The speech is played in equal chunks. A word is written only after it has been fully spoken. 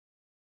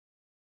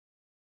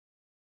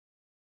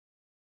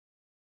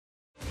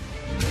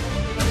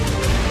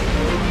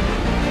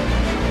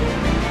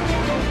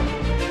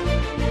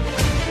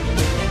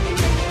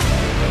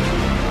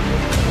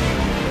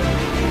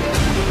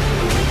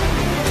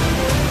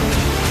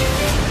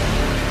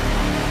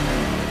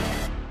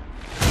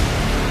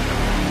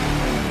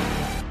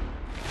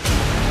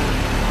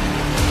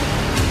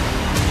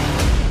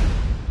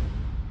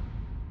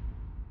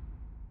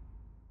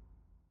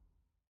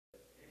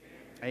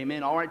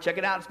Amen. All right, check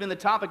it out. It's been the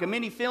topic of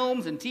many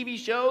films and TV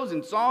shows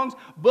and songs,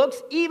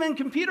 books, even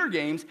computer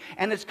games.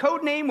 And its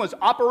code name was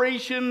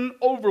Operation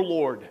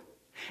Overlord.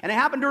 And it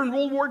happened during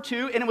World War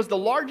II, and it was the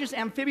largest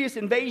amphibious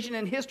invasion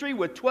in history,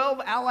 with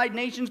 12 allied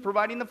nations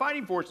providing the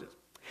fighting forces.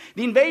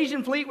 The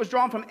invasion fleet was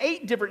drawn from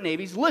 8 different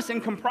navies,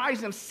 listen,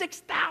 comprising of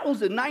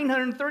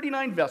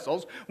 6,939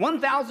 vessels,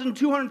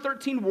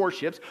 1,213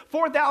 warships,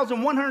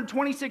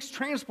 4,126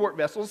 transport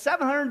vessels,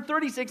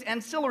 736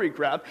 ancillary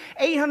craft,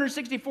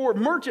 864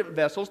 merchant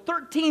vessels,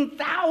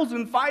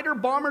 13,000 fighter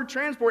bomber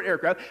transport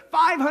aircraft,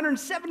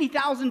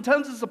 570,000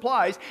 tons of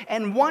supplies,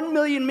 and 1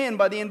 million men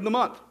by the end of the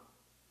month.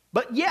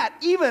 But yet,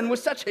 even with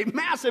such a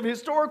massive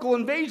historical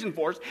invasion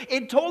force,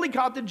 it totally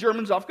caught the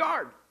Germans off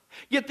guard.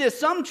 Get this,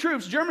 some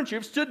troops, German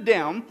troops, stood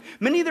down.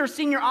 Many of their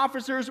senior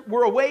officers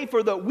were away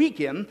for the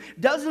weekend.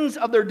 Dozens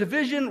of their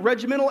division,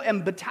 regimental,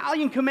 and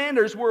battalion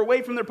commanders were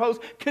away from their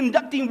posts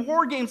conducting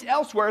war games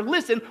elsewhere.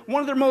 Listen, one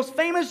of their most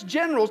famous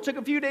generals took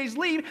a few days'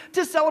 leave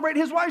to celebrate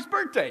his wife's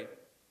birthday.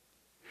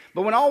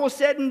 But when all was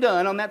said and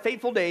done on that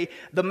fateful day,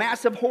 the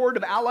massive horde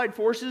of Allied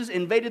forces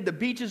invaded the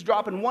beaches,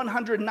 dropping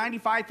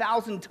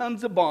 195,000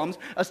 tons of bombs,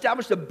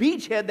 established a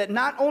beachhead that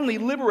not only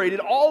liberated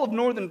all of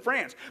northern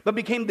France, but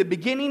became the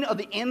beginning of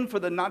the end for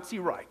the Nazi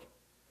Reich.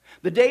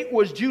 The date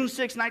was June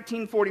 6,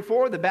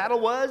 1944. The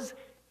battle was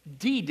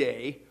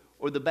D-Day,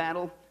 or the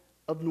Battle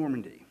of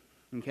Normandy.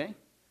 Okay?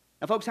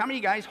 Now, folks, how many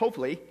of you guys,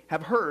 hopefully,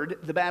 have heard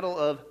the Battle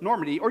of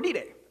Normandy, or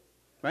D-Day?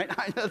 Right?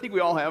 I think we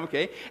all have,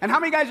 okay? And how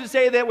many guys would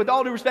say that, with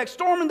all due respect,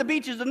 storming the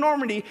beaches of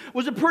Normandy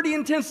was a pretty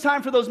intense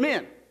time for those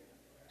men?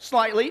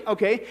 Slightly,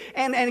 okay?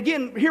 And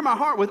again, hear my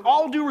heart, with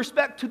all due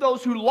respect to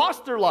those who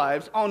lost their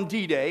lives on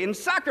D-Day and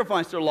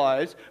sacrificed their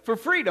lives for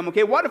freedom,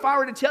 okay? What if I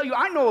were to tell you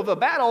I know of a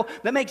battle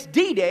that makes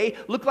D-Day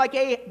look like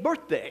a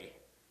birthday?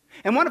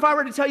 And what if I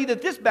were to tell you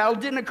that this battle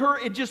didn't occur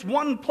in just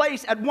one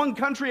place at one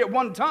country at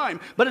one time,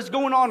 but it's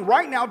going on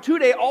right now,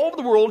 today, all over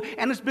the world,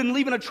 and it's been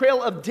leaving a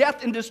trail of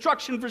death and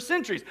destruction for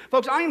centuries?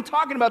 Folks, I am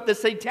talking about the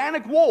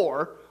satanic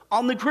war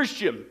on the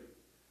Christian.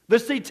 The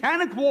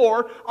satanic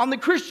war on the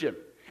Christian.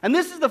 And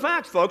this is the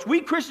facts, folks.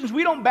 We Christians,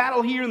 we don't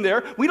battle here and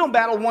there. We don't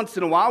battle once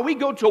in a while. We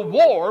go to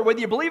war, whether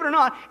you believe it or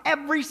not,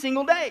 every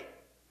single day.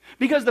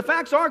 Because the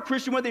facts are,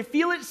 Christian, whether they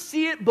feel it,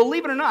 see it,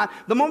 believe it or not,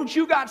 the moment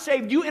you got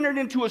saved, you entered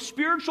into a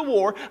spiritual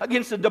war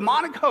against a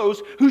demonic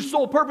host whose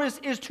sole purpose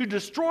is to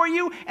destroy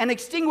you and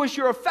extinguish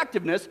your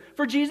effectiveness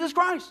for Jesus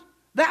Christ.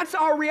 That's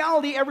our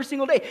reality every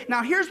single day.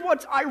 Now, here's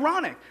what's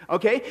ironic,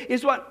 okay,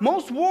 is what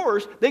most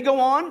wars, they go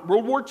on,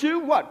 World War II,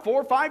 what, 4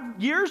 or 5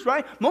 years,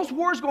 right? Most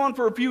wars go on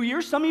for a few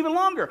years, some even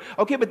longer.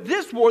 Okay, but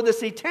this war, the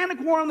satanic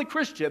war on the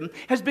Christian,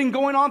 has been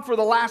going on for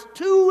the last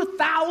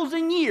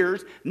 2,000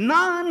 years,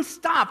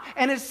 nonstop,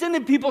 and it's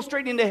sending people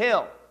straight into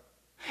hell.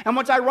 And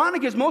what's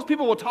ironic is most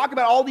people will talk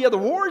about all the other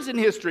wars in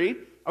history,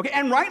 okay,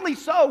 and rightly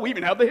so. We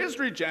even have the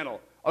History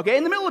Channel. Okay,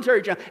 in the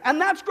military channel. And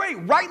that's great.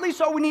 Rightly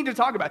so, we need to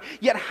talk about it.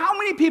 Yet how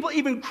many people,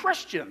 even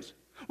Christians,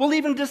 will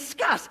even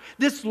discuss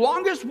this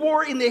longest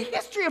war in the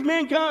history of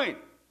mankind?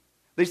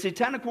 The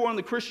satanic war on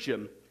the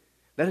Christian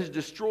that has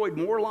destroyed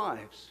more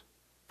lives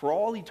for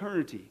all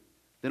eternity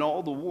than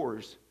all the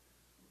wars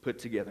put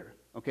together.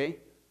 Okay?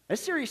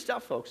 That's serious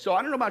stuff, folks. So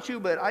I don't know about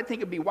you, but I think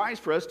it'd be wise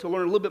for us to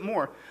learn a little bit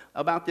more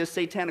about this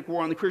satanic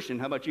war on the Christian.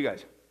 How about you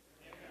guys?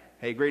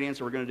 Hey, great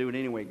answer. We're going to do it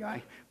anyway,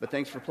 guy. But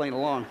thanks for playing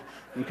along,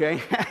 okay?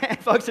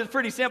 Folks, it's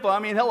pretty simple. I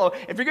mean, hello.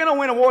 If you're going to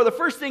win a war, the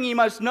first thing you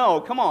must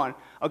know, come on,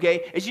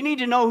 okay, is you need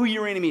to know who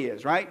your enemy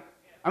is, right?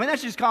 I mean,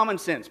 that's just common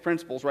sense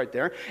principles right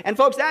there. And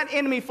folks, that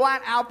enemy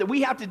flat out that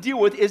we have to deal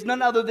with is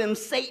none other than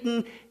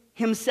Satan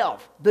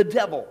himself, the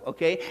devil,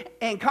 okay?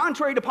 And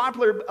contrary to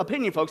popular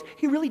opinion, folks,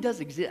 he really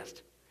does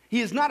exist. He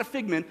is not a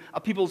figment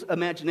of people's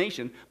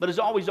imagination, but as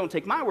always, don't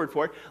take my word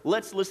for it.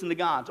 Let's listen to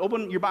God's.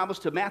 Open your Bibles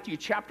to Matthew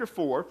chapter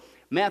 4.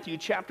 Matthew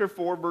chapter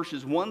 4,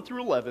 verses 1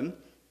 through 11.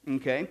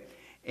 Okay?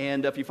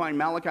 And if you find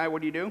Malachi,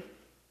 what do?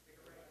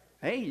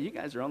 Hey, you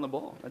guys are on the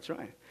ball. That's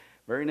right.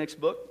 Very next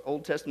book,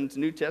 Old Testament to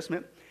New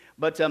Testament.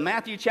 But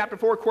Matthew chapter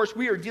 4, of course,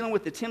 we are dealing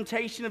with the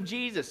temptation of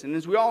Jesus. And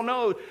as we all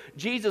know,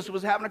 Jesus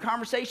was having a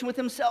conversation with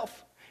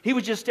himself. He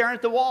was just staring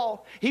at the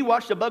wall. He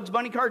watched a Bugs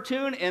Bunny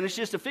cartoon, and it's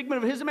just a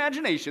figment of his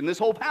imagination. This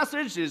whole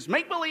passage is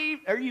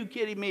make-believe. Are you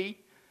kidding me?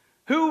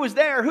 Who was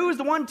there? Who was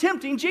the one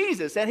tempting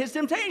Jesus at his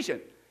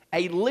temptation?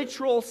 A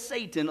literal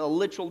Satan, a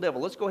literal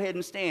devil. Let's go ahead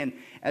and stand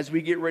as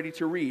we get ready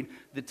to read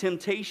the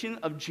temptation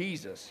of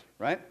Jesus,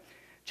 right?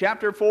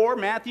 Chapter 4,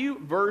 Matthew,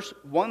 verse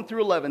 1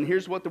 through 11.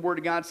 Here's what the Word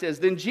of God says.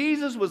 Then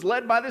Jesus was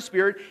led by the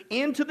Spirit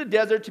into the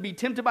desert to be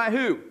tempted by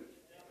who?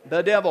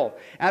 The devil.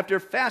 After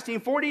fasting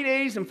 40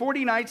 days and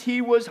 40 nights,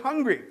 he was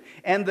hungry.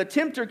 And the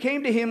tempter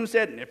came to him and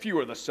said, if you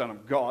are the Son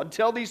of God,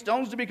 tell these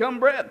stones to become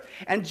bread.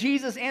 And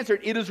Jesus answered,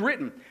 it is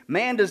written,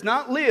 man does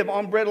not live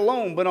on bread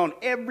alone, but on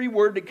every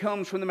word that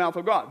comes from the mouth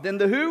of God. Then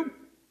the who?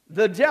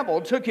 the devil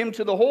took him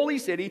to the holy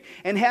city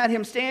and had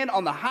him stand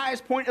on the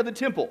highest point of the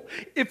temple.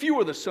 "If you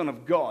are the Son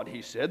of God,"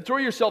 he said, "throw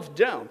yourself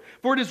down.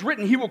 For it is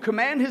written, he will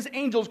command his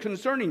angels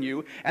concerning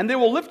you, and they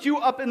will lift you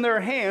up in their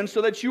hands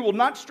so that you will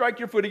not strike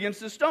your foot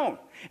against a stone."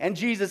 And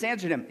Jesus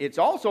answered him, "It's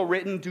also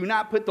written, do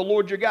not put the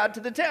Lord your God to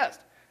the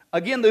test."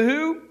 Again, the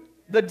who?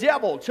 The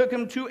devil took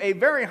him to a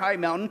very high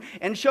mountain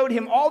and showed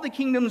him all the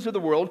kingdoms of the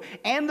world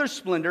and their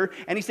splendor.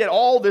 And he said,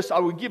 "All this I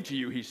will give to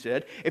you," he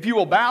said, "if you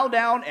will bow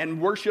down and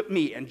worship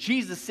me." And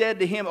Jesus said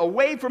to him,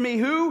 "Away from me,"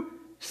 who?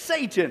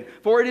 Satan.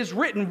 "For it is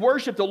written,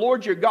 worship the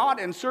Lord your God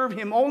and serve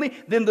him only."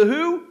 Then the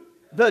who?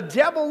 The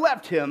devil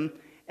left him,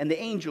 and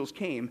the angels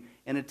came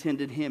and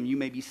attended him. You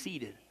may be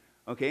seated.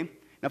 Okay?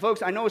 Now,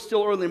 folks, I know it's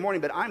still early in the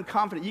morning, but I'm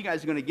confident you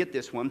guys are going to get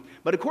this one.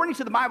 But according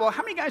to the Bible,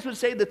 how many guys would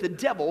say that the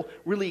devil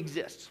really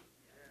exists?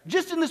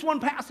 Just in this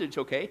one passage,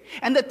 okay?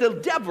 And that the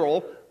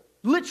devil,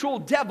 literal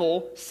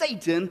devil,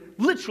 Satan,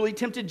 literally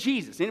tempted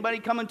Jesus. Anybody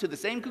coming to the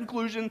same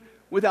conclusion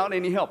without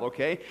any help,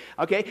 okay?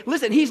 Okay,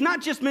 listen, he's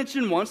not just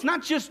mentioned once,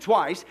 not just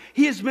twice.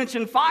 He is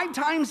mentioned 5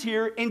 times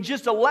here in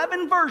just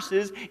 11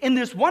 verses in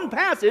this one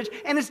passage,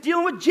 and it's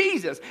dealing with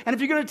Jesus. And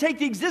if you're going to take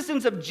the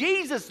existence of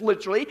Jesus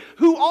literally,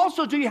 who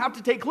also do you have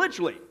to take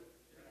literally?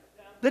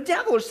 The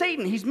devil or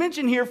Satan. He's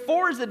mentioned here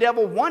 4 is the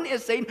devil, 1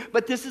 is Satan,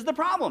 but this is the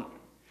problem.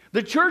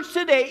 The church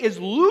today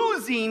is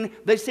losing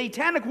the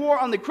satanic war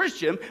on the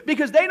Christian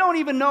because they don't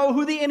even know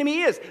who the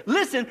enemy is.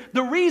 Listen,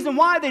 the reason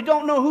why they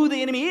don't know who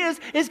the enemy is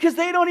because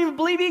they don't even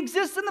believe he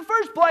exists in the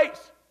first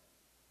place.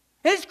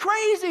 It's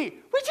crazy.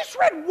 We just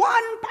read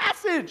one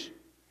passage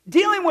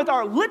dealing with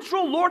our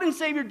literal Lord and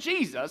Savior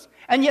Jesus,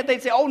 and yet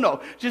they'd say, "Oh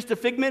no, just a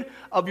figment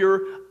of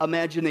your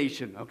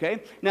imagination,"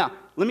 okay? Now,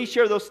 let me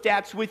share those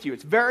stats with you.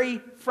 It's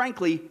very,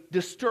 frankly,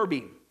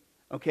 disturbing.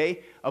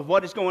 Okay, of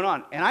what is going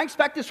on. And I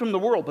expect this from the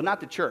world, but not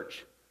the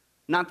church.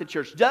 Not the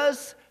church.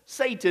 Does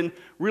Satan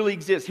really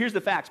exist? Here's the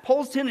facts.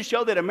 Polls tend to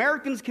show that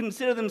Americans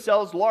consider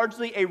themselves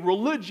largely a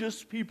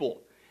religious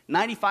people.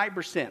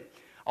 95%.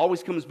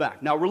 Always comes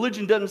back. Now,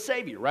 religion doesn't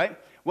save you, right?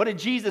 What did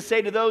Jesus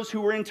say to those who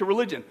were into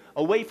religion?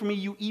 "Away from me,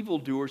 you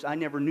evildoers, I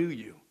never knew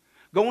you."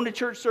 Going to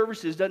church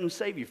services doesn't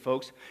save you,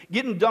 folks.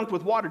 Getting dunked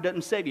with water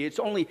doesn't save you. It's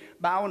only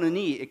bowing a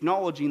knee,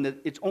 acknowledging that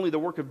it's only the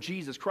work of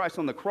Jesus Christ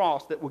on the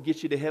cross that will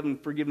get you to heaven,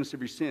 forgiveness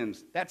of your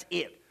sins. That's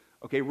it.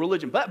 Okay,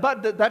 religion. But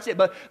that's it.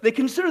 But they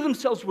consider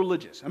themselves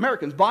religious.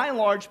 Americans, by and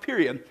large,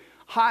 period,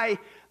 high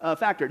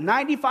factor.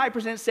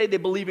 95% say they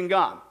believe in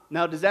God.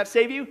 Now, does that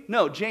save you?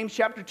 No. James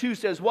chapter 2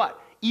 says what?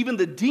 Even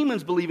the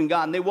demons believe in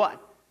God, and they what?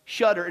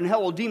 Shudder. And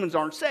hell, demons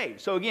aren't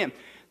saved. So again,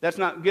 that's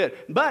not good.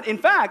 But in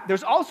fact,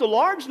 there's also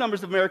large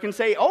numbers of Americans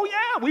say, "Oh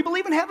yeah, we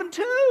believe in heaven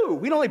too.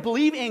 We don't only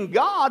believe in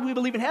God, we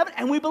believe in heaven,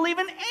 and we believe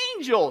in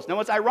angels." Now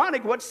what's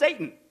ironic, what's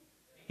Satan?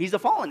 He's a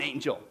fallen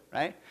angel,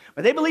 right?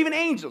 But they believe in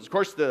angels, of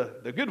course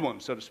the good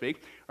ones, so to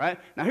speak, right?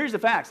 Now here's the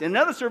facts. In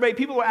another survey,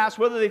 people were asked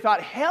whether they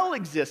thought hell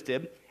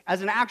existed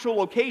as an actual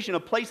location, a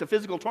place of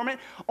physical torment.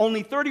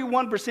 Only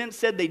 31%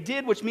 said they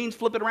did, which means,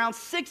 flip it around,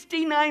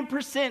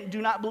 69%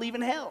 do not believe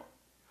in hell.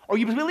 Or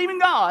you believe in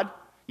God,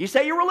 you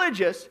say you're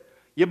religious,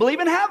 you believe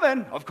in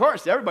heaven. Of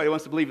course, everybody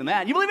wants to believe in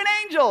that. You believe in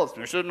angels.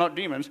 They're certainly not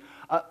demons.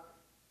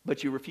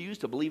 But you refuse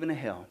to believe in a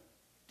hell.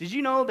 Did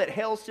you know that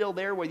hell's still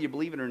there whether you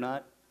believe it or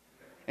not?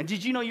 And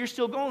did you know you're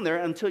still going there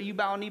until you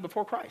bow a knee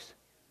before Christ?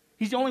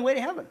 He's the only way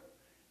to heaven.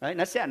 Right? And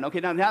that's sad. Okay,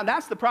 now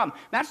that's the problem.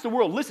 That's the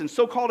world. Listen,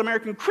 so-called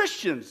American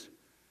Christians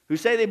who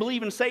say they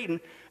believe in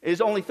Satan is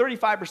only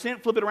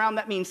 35%. Flip it around.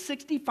 That means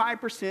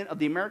 65% of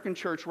the American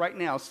church right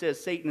now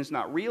says Satan is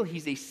not real.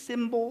 He's a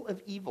symbol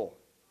of evil.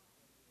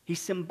 He's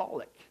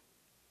symbolic.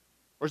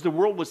 Or as the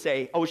world would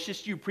say, "Oh, it's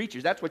just you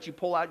preachers. That's what you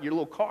pull out your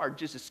little card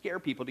just to scare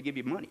people to give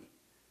you money."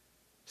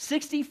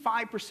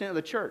 65% of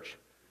the church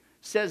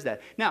says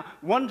that. Now,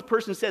 one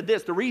person said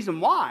this, the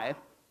reason why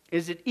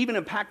is it even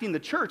impacting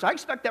the church? I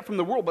expect that from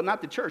the world, but not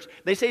the church.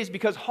 They say it's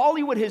because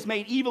Hollywood has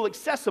made evil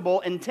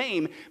accessible and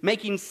tame,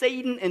 making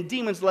Satan and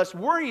demons less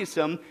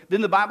worrisome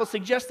than the Bible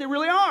suggests they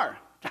really are.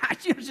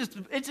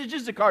 It's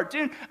just a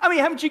cartoon. I mean,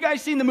 haven't you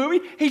guys seen the movie?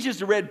 He's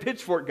just a red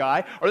pitchfork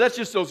guy, or that's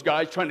just those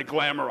guys trying to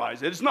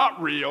glamorize it. It's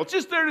not real. It's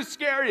just there to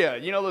scare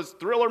you. You know those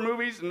thriller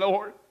movies and the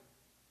horror?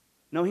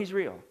 No, he's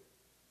real.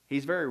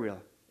 He's very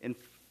real. In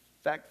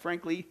fact,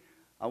 frankly,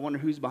 I wonder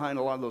who's behind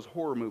a lot of those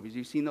horror movies.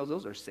 You've seen those?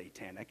 Those are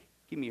satanic.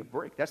 Give me a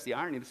break. That's the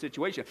irony of the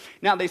situation.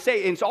 Now, they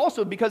say it's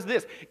also because of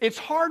this. It's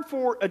hard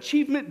for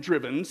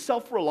achievement-driven,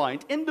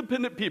 self-reliant,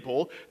 independent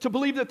people to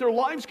believe that their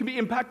lives can be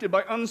impacted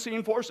by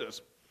unseen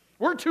forces.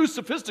 We're too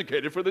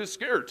sophisticated for this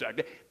scare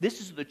tactic. This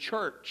is the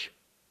church,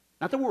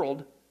 not the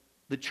world,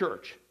 the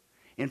church.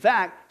 In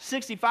fact,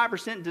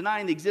 65%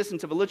 denying the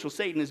existence of a literal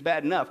Satan is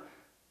bad enough.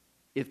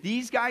 If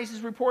these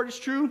guys' report is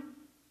true,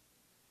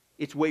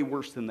 it's way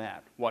worse than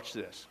that. Watch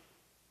this.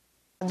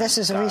 This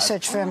is a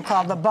research firm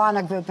called the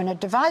Barna Group, and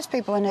it divides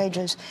people in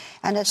ages,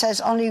 and it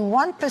says only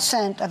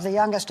 1% of the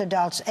youngest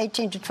adults,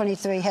 18 to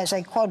 23, has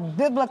a, quote,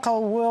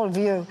 biblical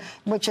worldview,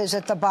 which is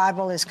that the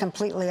Bible is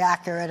completely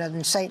accurate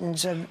and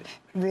Satan's a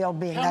real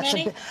being. How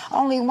many?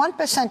 Only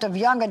 1% of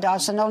young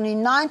adults and only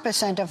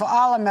 9% of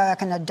all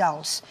American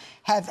adults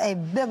have a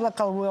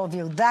biblical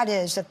worldview. That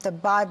is, that the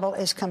Bible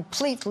is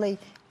completely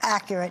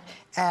accurate,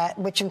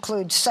 which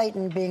includes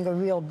Satan being a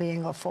real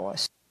being or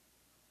force.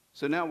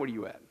 So now what are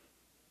you at?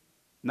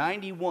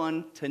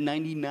 91 to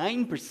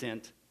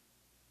 99%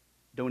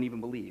 don't even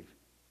believe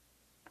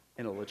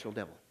in a literal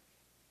devil.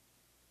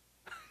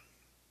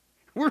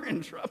 We're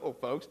in trouble,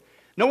 folks.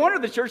 No wonder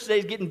the church today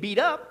is getting beat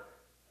up.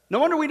 No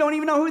wonder we don't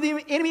even know who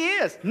the enemy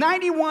is.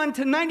 91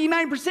 to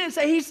 99%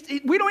 say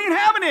we don't even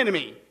have an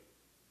enemy.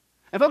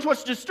 And folks,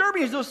 what's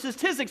disturbing is those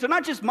statistics are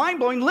not just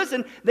mind-blowing.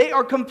 Listen, they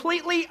are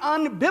completely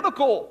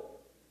unbiblical.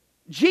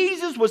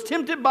 Jesus was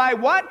tempted by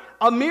what?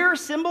 A mere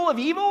symbol of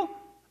evil?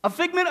 A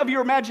figment of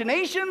your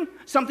imagination?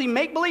 Something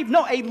make-believe?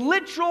 No, a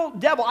literal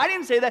devil. I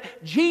didn't say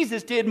that.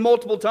 Jesus did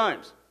multiple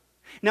times.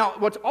 Now,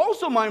 what's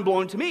also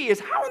mind-blowing to me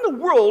is how in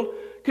the world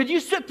could you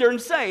sit there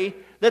and say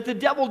that the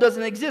devil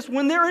doesn't exist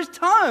when there is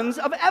tons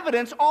of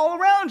evidence all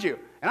around you?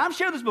 And I've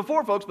shared this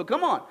before, folks, but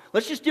come on.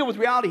 Let's just deal with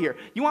reality here.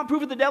 You want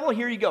proof of the devil?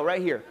 Here you go,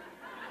 right here.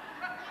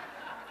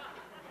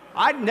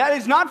 That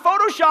is not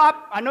Photoshop.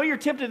 I know you're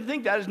tempted to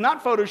think that is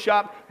not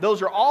Photoshop.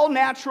 Those are all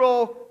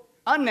natural,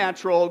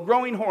 unnatural,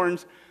 growing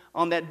horns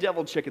on that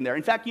devil chicken there.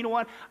 In fact, you know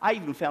what? I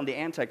even found the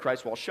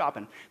Antichrist while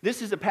shopping.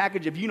 This is a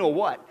package of you know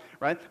what,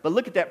 right? But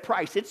look at that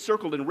price. It's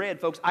circled in red,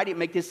 folks. I didn't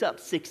make this up.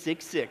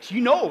 666.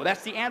 You know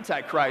that's the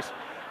Antichrist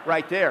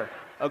right there,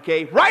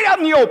 okay? Right out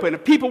in the open,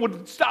 if people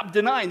would stop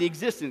denying the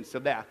existence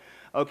of that,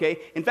 okay?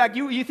 In fact,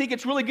 you think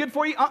it's really good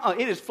for you?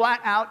 It is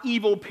flat out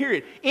evil,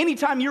 period.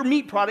 Anytime your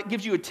meat product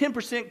gives you a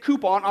 10%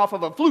 coupon off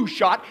of a flu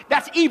shot,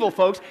 that's evil,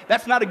 folks.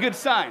 That's not a good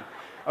sign,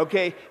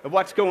 okay, of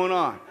what's going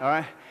on, all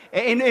right?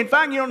 And in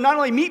fact, you know, not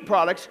only meat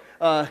products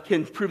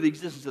can prove the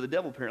existence of the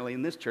devil, apparently,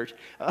 in this church.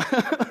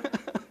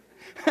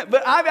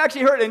 But I've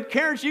actually heard, and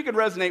Karen, you can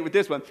resonate with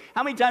this one.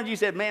 How many times you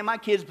said, man, my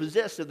kid's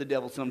possessed of the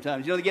devil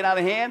sometimes? You know, they get out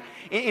of hand.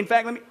 In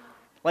fact,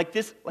 like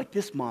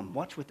this mom,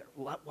 watch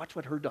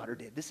what her daughter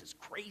did. This is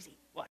crazy.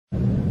 What?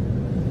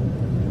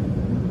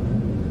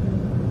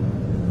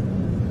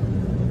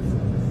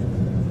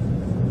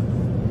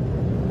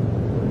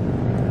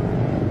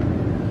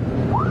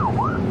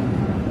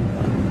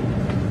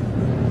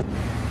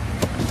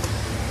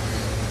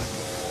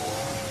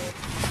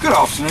 Good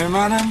afternoon,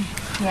 madam.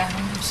 Yeah,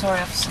 I'm sorry,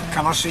 officer.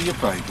 Can I see your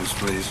papers,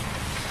 please?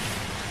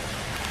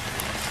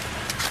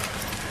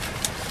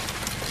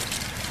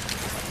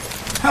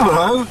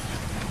 Hello.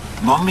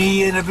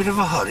 Mummy in a bit of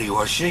a hurry,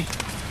 was she?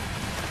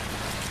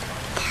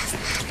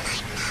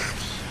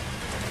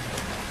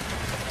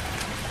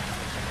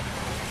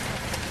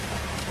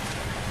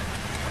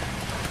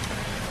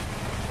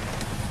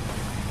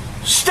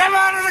 Step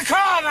out of the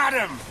car,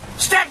 madam!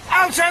 Step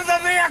out of the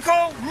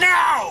vehicle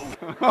now!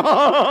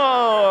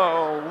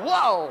 Oh,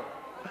 whoa!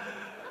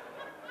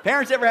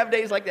 Parents ever have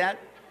days like that?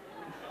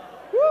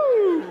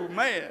 Woo,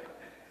 man.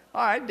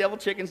 All right, devil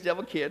chickens,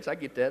 devil kids. I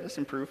get that. That's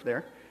some proof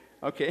there.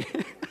 Okay.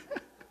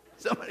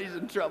 Somebody's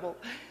in trouble.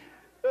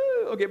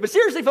 Okay, but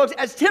seriously, folks,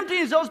 as tempting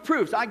as those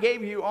proofs I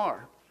gave you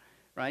are,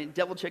 right?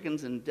 Devil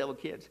chickens and devil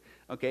kids.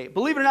 Okay,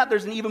 believe it or not,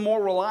 there's an even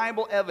more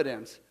reliable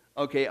evidence,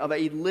 okay, of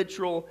a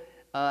literal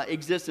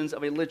existence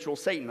of a literal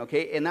Satan,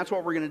 okay? And that's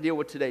what we're going to deal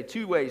with today,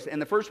 two ways.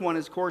 And the first one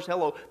is, of course,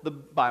 the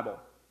Bible.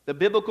 The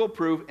biblical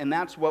proof, and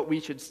that's what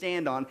we should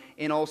stand on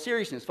in all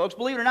seriousness. Folks,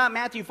 believe it or not,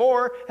 Matthew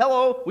 4,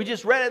 we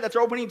just read it, that's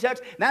our opening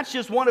text. That's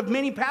just one of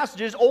many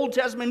passages, Old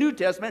Testament, New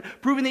Testament,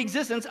 proving the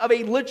existence of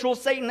a literal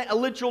Satan, a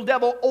literal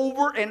devil,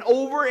 over and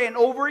over and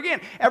over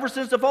again. Ever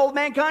since the fall of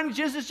mankind in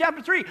Genesis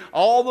chapter 3,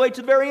 all the way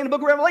to the very end of the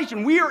book of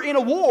Revelation, we are in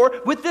a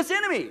war with this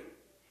enemy.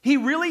 He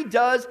really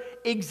does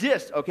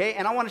exist, okay?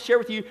 And I want to share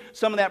with you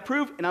some of that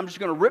proof, and I'm just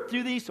going to rip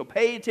through these, so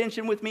pay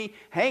attention with me.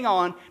 Hang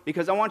on,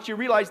 because I want you to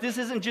realize this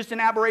isn't just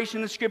an aberration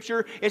in the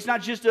Scripture. It's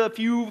not just a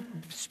few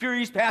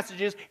spurious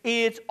passages.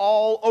 It's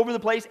all over the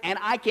place, and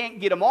I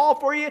can't get them all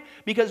for you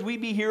because we'd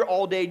be here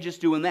all day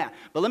just doing that.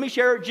 But let me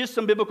share just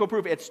some biblical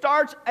proof. It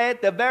starts at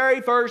the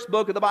very first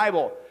book of the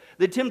Bible.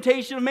 The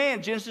temptation of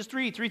man, Genesis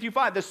 3 through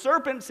 5. The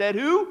serpent said,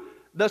 who?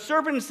 The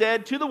serpent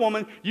said to the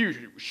woman,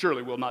 you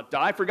surely will not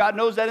die, for God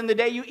knows that in the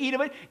day you eat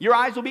of it, your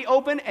eyes will be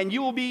open, and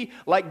you will be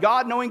like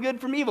God, knowing good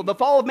from evil. The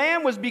fall of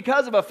man was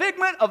because of a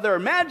figment of their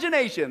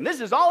imagination. This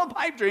is all a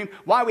pipe dream,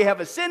 why we have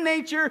a sin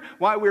nature,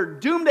 why we're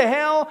doomed to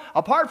hell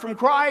apart from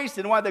Christ,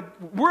 and why the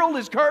world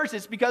is cursed.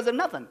 It's because of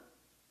nothing.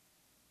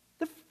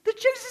 The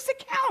Genesis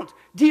account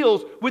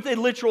deals with a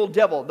literal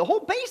devil. The whole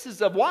basis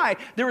of why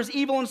there is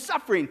evil and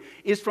suffering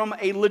is from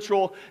a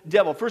literal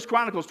devil. 1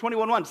 Chronicles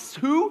 21:1.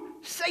 Who?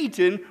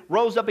 Satan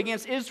rose up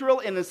against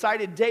Israel and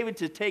incited David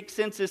to take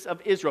census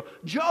of Israel.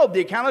 Job,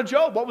 the account of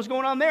Job. What was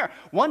going on there?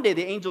 One day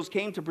the angels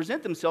came to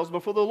present themselves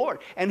before the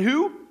Lord. And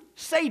who?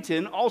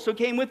 Satan also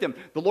came with them.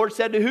 The Lord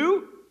said to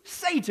who?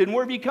 Satan,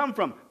 where have you come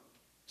from?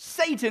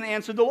 Satan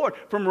answered the Lord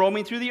from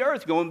roaming through the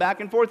earth, going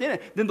back and forth in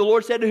it. Then the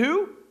Lord said to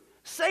who?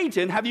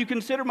 Satan, have you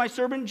considered my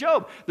servant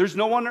Job? There's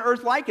no one on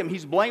earth like him.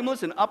 He's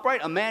blameless and upright,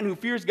 a man who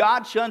fears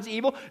God, shuns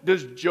evil.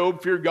 Does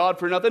Job fear God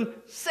for nothing?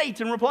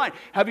 Satan replied,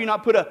 have you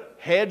not put a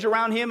hedge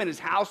around him and his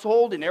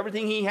household and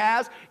everything he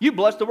has? You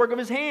bless the work of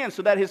his hands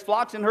so that his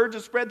flocks and herds are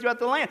spread throughout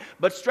the land.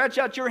 But stretch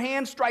out your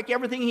hand, strike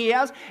everything he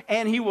has,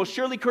 and he will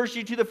surely curse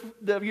you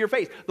to your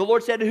face. The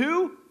Lord said to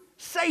who?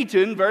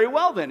 Satan. Very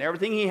well then,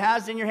 everything he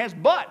has in your hands.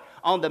 But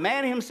on the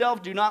man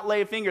himself do not lay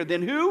a finger.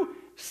 Then who?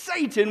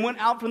 Satan went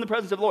out from the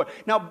presence of the Lord.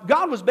 Now,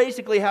 God was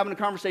basically having a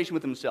conversation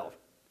with himself.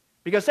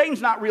 Because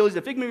Satan's not real. He's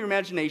a figment of your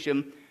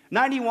imagination.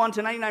 91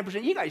 to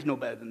 99%. You guys know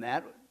better than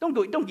that.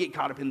 Don't get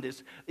caught up in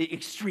this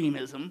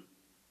extremism.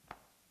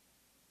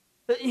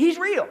 He's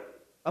real.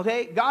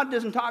 Okay? God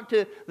doesn't talk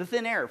to the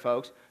thin air,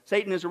 folks.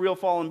 Satan is a real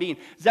fallen being.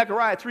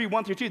 Zechariah 3,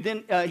 1 through 2.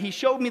 Then he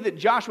showed me that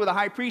Joshua the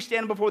high priest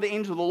standing before the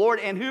angel of the Lord,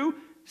 and who?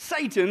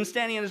 Satan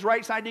standing on his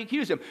right side to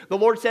accuse him. The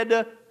Lord said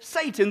to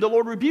Satan, the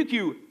Lord rebuke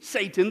you.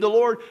 Satan, the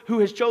Lord who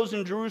has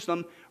chosen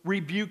Jerusalem,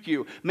 rebuke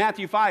you.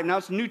 Matthew 5, now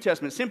it's the New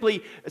Testament.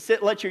 Simply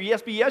let your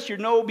yes be yes, your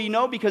no be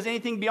no, because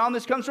anything beyond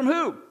this comes from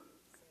who?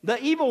 The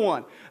evil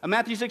one.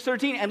 Matthew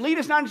 6:13, and lead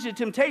us not into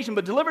temptation,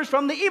 but deliver us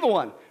from the evil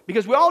one.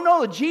 Because we all know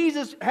that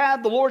Jesus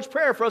had the Lord's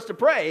Prayer for us to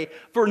pray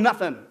for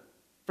nothing,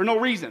 for no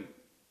reason,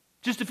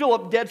 just to fill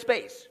up dead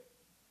space.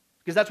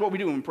 Because that's what we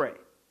do when we pray.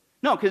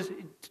 No, because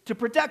to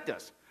protect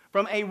us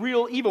from a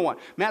real evil one.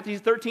 Matthew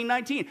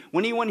 13:19.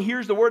 When anyone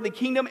hears the word of the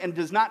kingdom and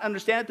does not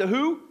understand it, the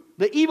who?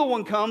 The evil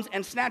one comes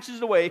and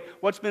snatches away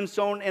what's been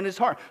sown in his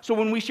heart. So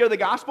when we share the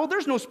gospel,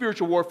 there's no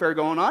spiritual warfare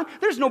going on.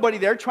 There's nobody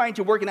there trying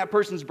to work in that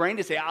person's brain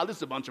to say, this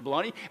is a bunch of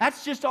baloney.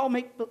 That's just all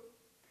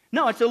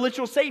No, it's a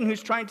literal Satan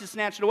who's trying to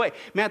snatch it away.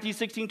 Matthew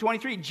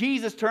 16:23.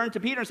 Jesus turned to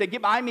Peter and said,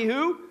 get behind me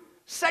who?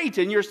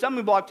 Satan, you're a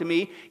stumbling block to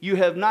me. You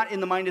have not in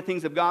the mind the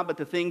things of God, but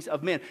the things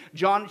of men.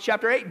 John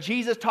chapter 8,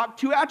 Jesus taught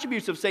two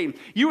attributes of Satan.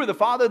 You are the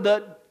father,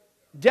 the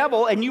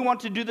devil, and you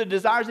want to do the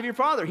desires of your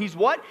father. He's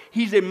what?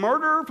 He's a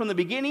murderer from the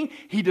beginning.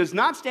 He does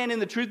not stand in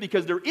the truth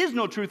because there is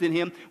no truth in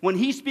him. When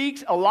he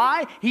speaks a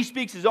lie, he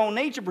speaks his own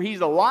nature, for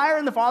he's a liar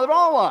and the father of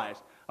all lies.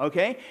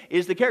 Okay,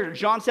 is the character.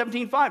 John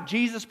 17:5,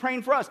 Jesus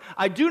praying for us.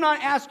 I do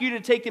not ask you to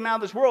take them out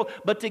of this world,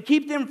 but to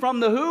keep them from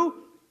the who?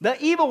 The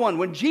evil one.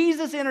 When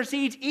Jesus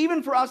intercedes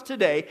even for us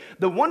today,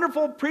 the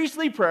wonderful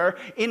priestly prayer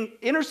in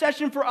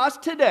intercession for us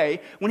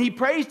today, when he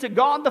prays to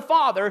God the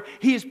Father,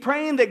 he is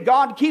praying that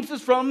God keeps us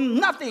from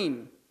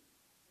nothing.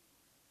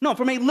 No,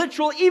 from a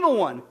literal evil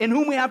one in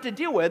whom we have to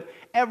deal with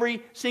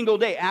every single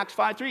day. Acts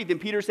 5:3, then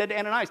Peter said to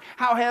Ananias,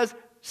 how has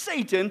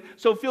Satan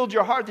so filled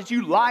your heart that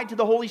you lied to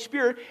the Holy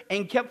Spirit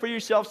and kept for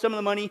yourself some of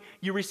the money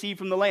you received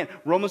from the land?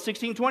 Romans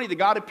 16:20, the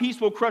God of peace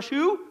will crush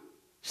who?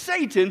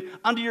 Satan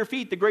under your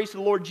feet. The grace of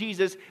the Lord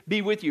Jesus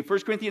be with you.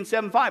 1 Corinthians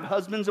 7:5,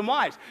 husbands and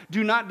wives,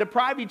 do not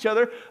deprive each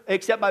other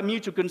except by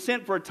mutual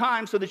consent for a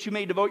time so that you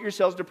may devote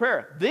yourselves to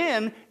prayer.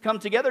 Then come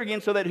together again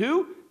so that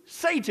who?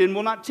 Satan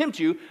will not tempt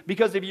you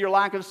because of your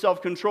lack of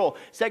self-control.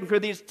 2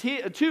 Corinthians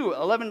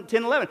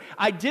 10:11.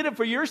 I did it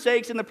for your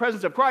sakes in the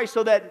presence of Christ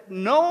so that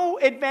no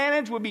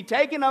advantage would be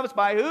taken of us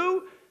by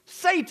who?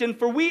 Satan,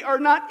 for we are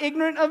not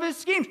ignorant of his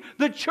schemes.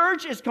 The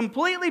church is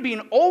completely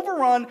being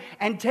overrun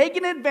and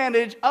taken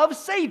advantage of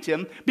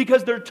Satan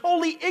because they're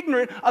totally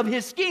ignorant of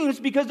his schemes,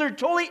 because they're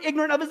totally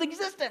ignorant of his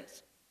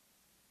existence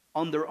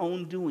on their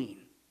own doing.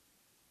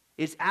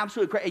 It's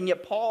absolutely crazy. And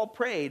yet Paul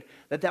prayed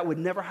that that would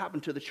never happen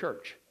to the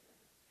church.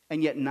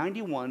 And yet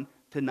 91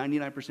 to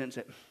 99%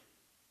 said,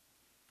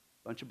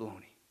 bunch of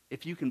baloney.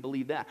 If you can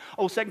believe that.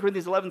 2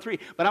 Corinthians 11:3.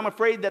 But I'm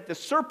afraid that the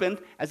serpent,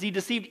 as he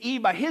deceived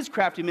Eve by his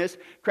craftiness,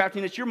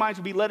 your minds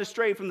will be led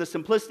astray from the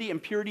simplicity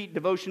and purity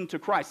devotion to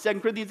Christ.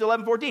 2 Corinthians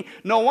 11:14.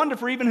 No wonder,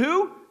 for even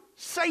who?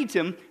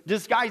 Satan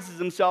disguises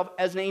himself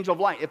as an angel of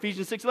light.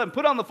 Ephesians 6:11.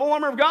 Put on the full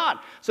armor of God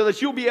so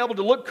that you'll be able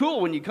to look cool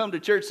when you come to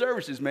church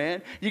services,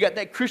 man. You got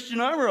that Christian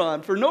armor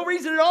on for no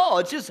reason at all.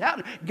 It's just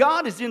happening.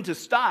 God is into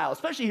style,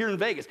 especially here in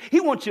Vegas.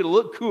 He wants you to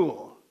look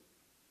cool.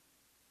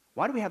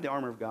 Why do we have the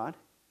armor of God?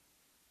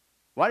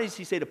 Why does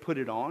he say to put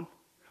it on?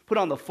 Put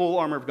on the full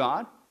armor of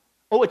God.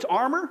 Oh, it's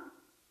armor?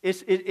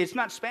 It's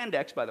not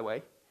spandex, by the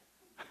way.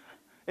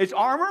 It's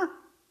armor?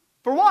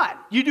 For what?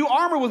 You do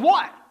armor with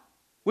what?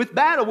 With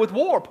battle, with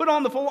war. Put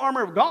on the full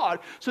armor of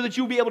God so that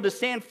you'll be able to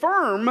stand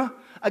firm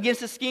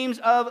against the schemes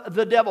of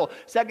the devil.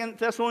 2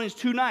 Thessalonians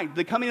 2:9.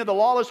 The coming of the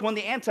lawless one,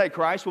 the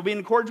Antichrist, will be in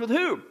accordance with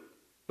who?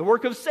 The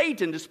work of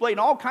Satan, displaying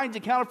all kinds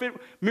of counterfeit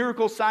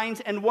miracle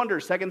signs and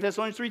wonders. 2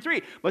 Thessalonians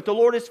 3:3. But the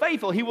Lord is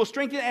faithful. He will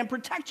strengthen and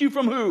protect you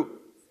from who?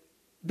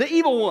 The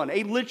evil one,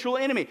 a literal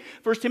enemy.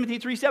 1 Timothy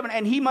 3:7.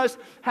 And he must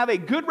have a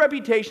good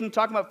reputation,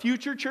 talking about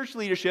future church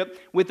leadership,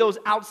 with those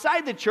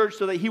outside the church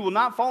so that he will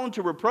not fall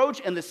into reproach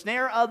and the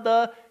snare of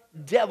the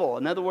devil.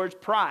 In other words,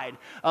 pride.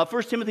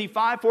 1 Timothy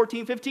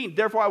 5:14-15.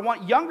 Therefore I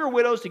want younger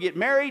widows to get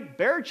married,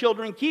 bear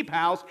children, keep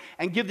house,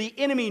 and give the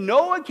enemy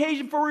no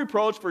occasion for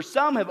reproach, for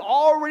some have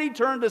already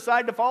turned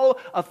aside to follow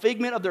a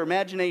figment of their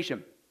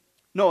imagination.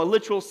 No, a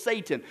literal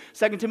Satan.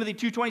 2 Timothy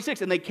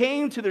 2:26. And they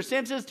came to their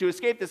senses to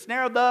escape the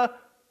snare of the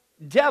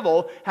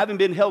devil, having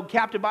been held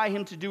captive by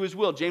him to do his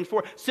will. James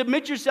 4,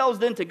 submit yourselves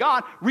then to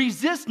God,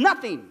 resist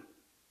nothing.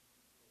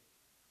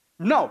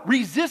 No,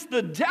 resist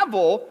the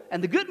devil,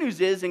 and the good news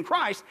is, in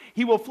Christ,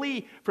 he will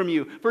flee from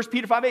you. 1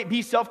 Peter 5:8,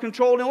 be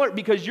self-controlled and alert,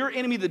 because your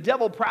enemy, the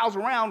devil, prowls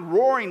around,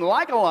 roaring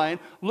like a lion,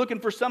 looking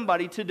for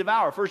somebody to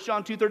devour. 1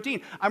 John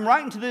 2:13, I'm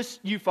writing to this,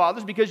 you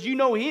fathers, because you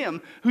know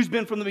him who's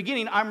been from the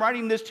beginning. I'm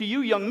writing this to you,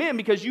 young men,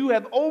 because you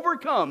have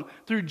overcome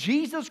through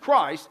Jesus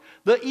Christ,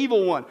 the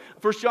evil one.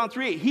 1 John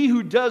 3:8, he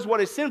who does what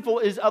is sinful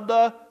is of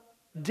the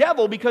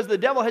devil, because the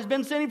devil has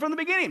been sinning from the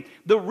beginning.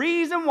 The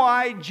reason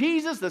why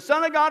Jesus, the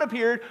Son of God,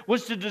 appeared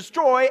was to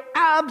destroy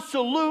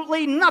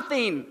absolutely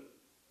nothing.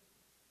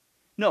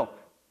 No,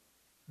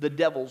 the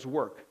devil's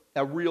work,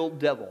 a real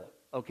devil.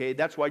 Okay,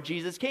 that's why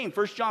Jesus came.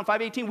 1 John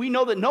 5:18, we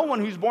know that no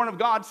one who's born of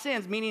God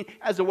sins, meaning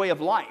as a way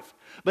of life.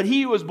 But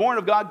he who is born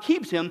of God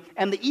keeps him,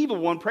 and the evil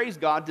one, praise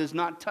God, does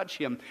not touch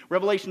him.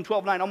 Revelation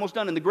 12:9, almost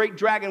done. And the great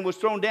dragon was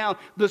thrown down,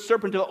 the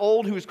serpent of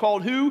old, who is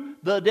called who?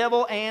 The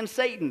devil and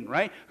Satan,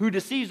 right? Who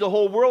deceives the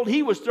whole world.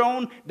 He was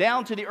thrown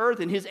down to the earth,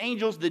 and his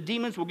angels, the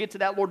demons, we'll get to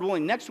that, Lord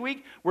willing, next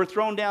week, were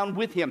thrown down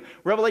with him.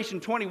 Revelation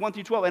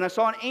 20:1-12, and I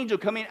saw an angel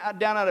coming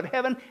down out of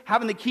heaven,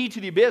 having the key to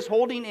the abyss,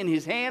 holding in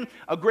his hand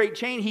a great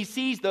chain. He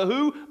seized the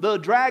who? The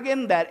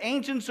dragon, that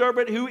ancient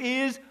serpent who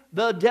is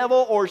the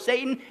devil or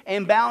Satan,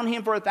 and bound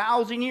him for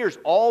 1,000 years,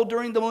 all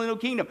during the millennial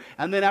kingdom.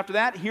 And then after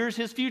that, here's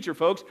his future,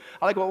 folks.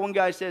 I like what one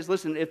guy says,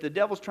 listen, if the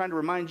devil's trying to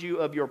remind you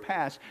of your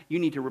past, you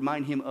need to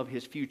remind him of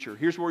his future.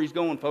 Here's where he's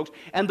going, folks.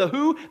 And the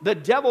who? The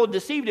devil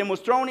deceived him,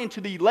 was thrown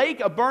into the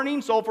lake of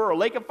burning sulfur, or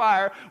lake of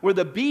fire, where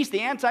the beast,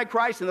 the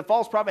Antichrist, and the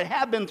false prophet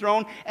have been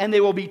thrown, and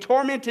they will be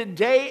tormented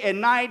day and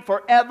night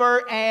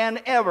forever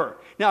and ever.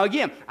 Now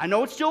again, I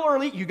know it's still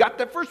early. You got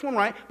that first one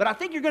right, but I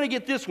think you're going to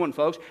get this one,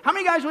 folks. How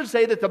many guys would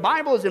say that the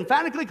Bible is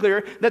emphatically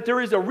clear that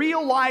there is a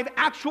real, live,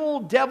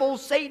 actual devil,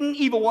 Satan,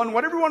 evil one,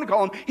 whatever you want to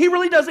call him? He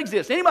really does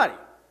exist. Anybody?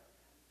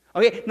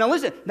 Okay, now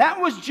listen, that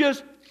was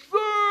just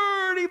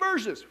 30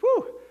 verses.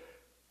 Whew.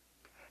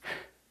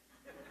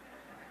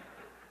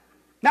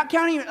 Not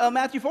counting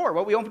Matthew 4,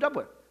 what we opened up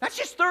with. That's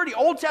just 30,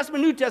 Old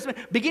Testament, New Testament,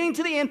 beginning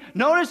to the end.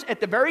 Notice at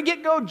the very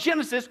get-go,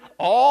 Genesis,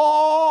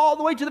 all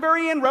the way to the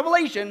very end,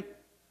 Revelation,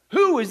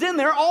 who is in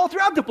there all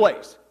throughout the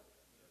place?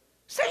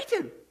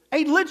 Satan,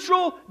 a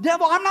literal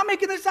devil. I'm not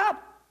making this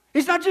up.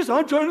 It's not just,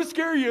 I'm trying to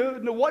scare you,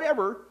 no,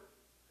 whatever.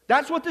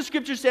 That's what the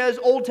scripture says,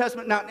 Old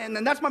Testament. Now,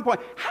 and that's my point.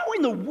 How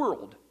in the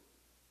world,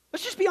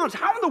 let's just be honest,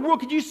 how in the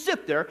world could you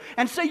sit there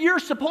and say you're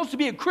supposed to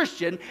be a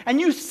Christian,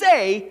 and you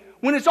say,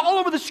 when it's all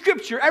over the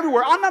scripture,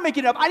 everywhere, I'm not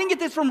making it up, I didn't get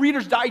this from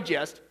Reader's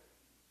Digest.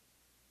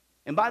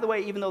 And by the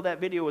way, even though that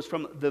video was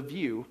from The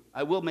View,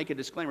 I will make a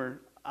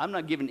disclaimer, I'm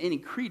not giving any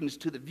credence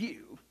to The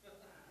View.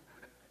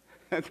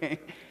 Okay?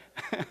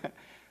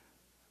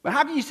 But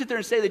how can you sit there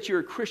and say that you're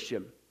a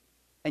Christian,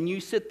 and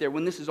you sit there,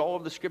 when this is all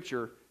over the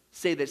scripture,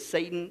 say that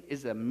Satan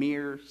is a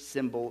mere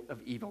symbol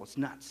of evil? It's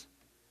nuts.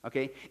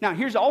 Okay? Now,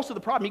 here's also the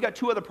problem. You got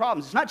two other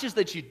problems. It's not just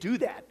that you do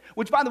that,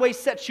 which, by the way,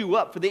 sets you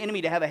up for the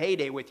enemy to have a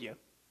heyday with you,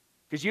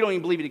 because you don't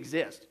even believe it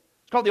exists.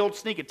 It's called the old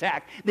sneak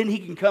attack. Then he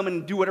can come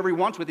and do whatever he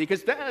wants with you,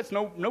 because that's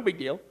no big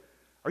deal.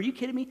 Are you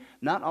kidding me?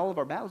 Not all of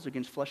our battles are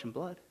against flesh and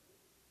blood.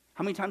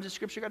 How many times does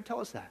Scripture got to tell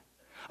us that?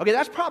 Okay,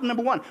 that's problem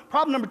number one.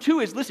 Problem number two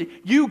is, listen,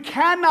 you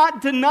cannot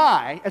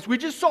deny, as we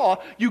just saw,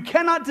 you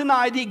cannot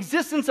deny the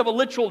existence of a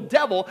literal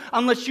devil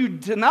unless you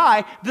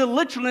deny the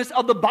literalness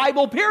of the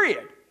Bible,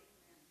 period.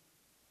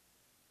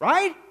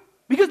 Right?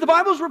 Because the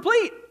Bible is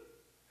replete.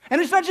 And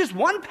it's not just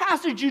one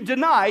passage you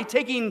deny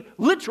taking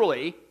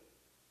literally.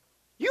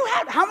 You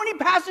have, how many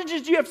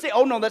passages do you have to say,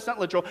 oh no, that's not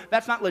literal,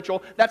 that's not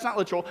literal, that's not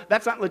literal,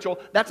 that's not literal,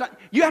 that's not,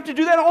 you have to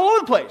do that all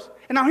over the place.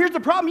 And now here's the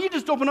problem, you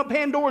just open up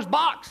Pandora's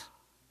box.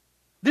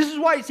 This is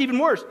why it's even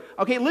worse.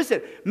 Okay,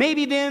 listen,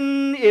 maybe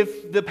then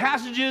if the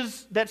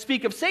passages that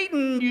speak of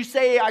Satan you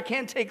say I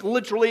can't take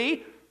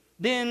literally,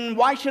 then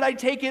why should I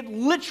take it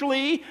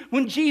literally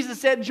when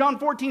Jesus said, John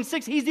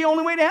 14:6, he's the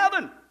only way to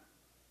heaven?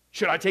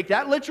 Should I take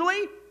that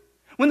literally?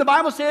 When the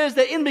Bible says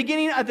that in the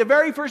beginning, at the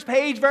very first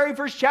page, very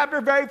first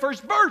chapter, very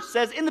first verse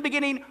says, in the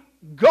beginning,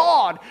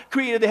 God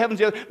created the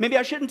heavens and the earth. Maybe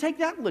I shouldn't take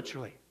that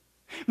literally.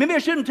 Maybe I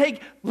shouldn't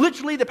take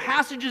literally the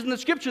passages in the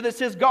scripture that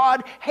says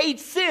God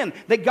hates sin,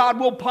 that God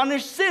will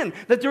punish sin,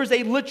 that there's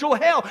a literal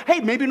hell. Hey,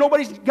 maybe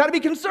nobody's got to be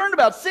concerned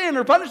about sin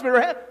or punishment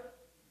or hell.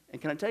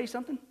 And can I tell you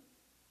something?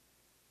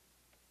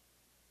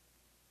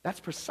 That's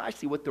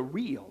precisely what the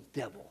real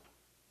devil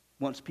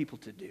wants people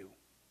to do.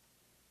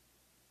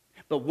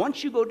 But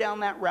once you go down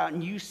that route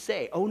and you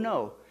say, oh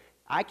no,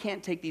 I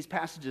can't take these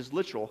passages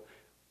literal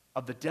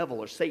of the devil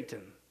or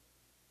Satan.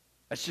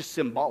 That's just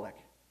symbolic.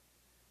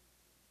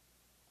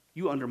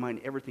 You undermine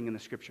everything in the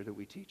scripture that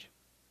we teach.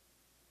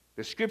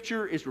 The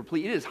scripture is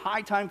replete. It is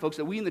high time, folks,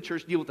 that we in the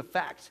church deal with the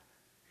facts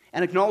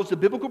and acknowledge the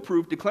biblical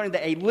proof declaring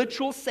that a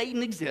literal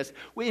Satan exists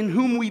in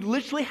whom we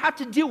literally have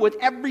to deal with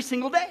every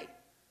single day.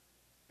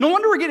 No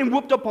wonder we're getting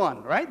whooped up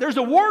on, right? There's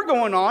a war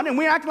going on, and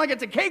we're acting like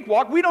it's a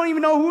cakewalk. We don't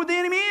even know who the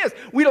enemy is.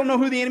 We don't know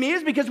who the enemy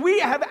is because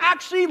we have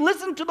actually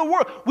listened to the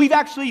world. We've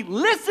actually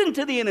listened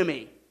to the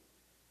enemy.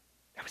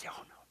 I would say,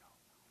 oh, no.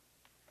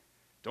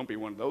 Don't be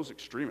one of those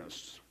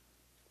extremists.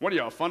 What are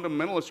you, a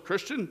fundamentalist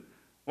Christian?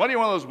 What are you,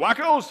 one of those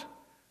wackos?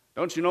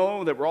 Don't you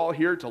know that we're all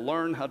here to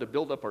learn how to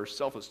build up our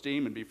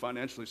self-esteem and be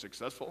financially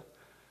successful?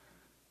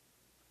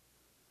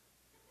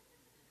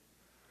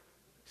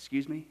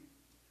 Excuse me?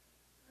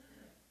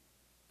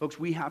 Folks,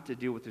 we have to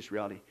deal with this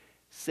reality.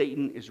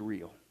 Satan is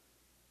real.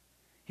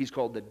 He's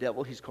called the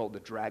devil. He's called the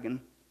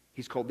dragon.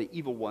 He's called the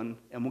evil one.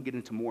 And we'll get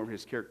into more of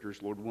his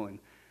characters, Lord willing,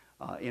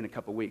 in a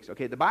couple weeks.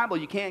 Okay, the Bible,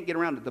 you can't get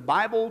around it. The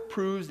Bible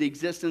proves the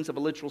existence of a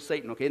literal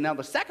Satan. Okay, now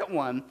the second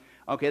one,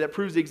 okay, that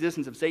proves the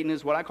existence of Satan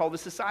is what I call the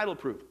societal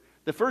proof.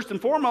 The first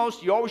and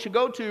foremost you always should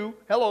go to,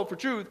 hello, for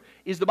truth,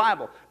 is the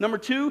Bible. Number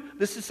two,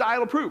 the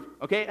societal proof.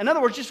 Okay, in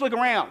other words, just look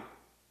around.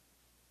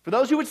 For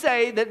those who would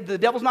say that the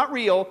devil's not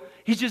real,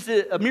 he's just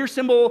a mere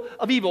symbol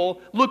of evil,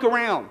 look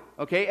around,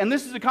 okay? And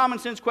this is a common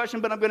sense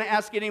question, but I'm going to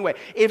ask it anyway.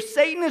 If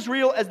Satan is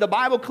real, as the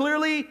Bible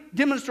clearly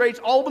demonstrates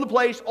all over the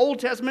place, Old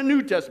Testament,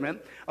 New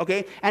Testament,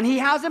 okay, and he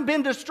hasn't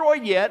been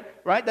destroyed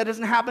yet, right? That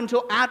doesn't happen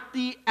until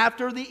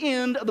after the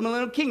end of the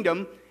millennial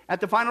kingdom, at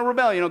the final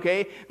rebellion,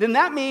 okay? Then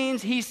that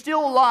means he's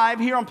still alive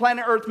here on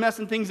planet Earth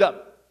messing things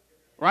up,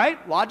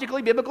 right?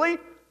 Logically, biblically.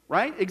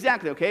 Right?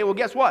 Exactly, okay? Well,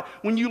 guess what?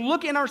 When you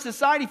look in our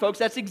society, folks,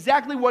 that's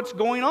exactly what's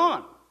going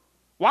on.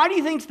 Why do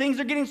you think things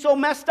are getting so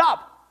messed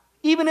up,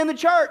 even in the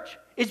church?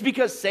 It's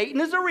because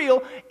Satan is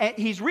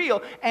he's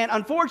real, and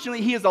unfortunately,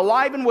 he is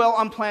alive and well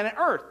on planet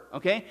Earth,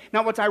 okay?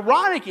 Now, what's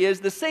ironic is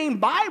the same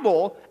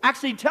Bible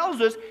actually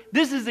tells us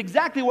this is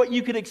exactly what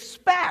you could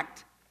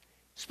expect,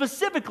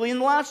 specifically in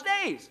the last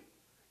days.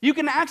 You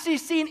can actually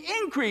see an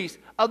increase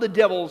of the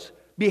devil's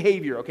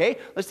behavior, okay?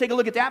 Let's take a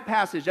look at that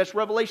passage. That's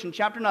Revelation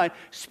chapter 9.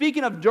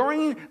 Speaking of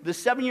during the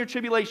 7-year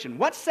tribulation,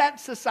 what's that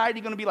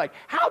society going to be like?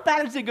 How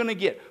bad is it going to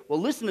get? Well,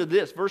 listen to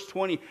this, verse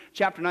 20,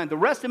 chapter 9. The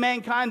rest of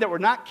mankind that were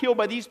not killed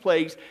by these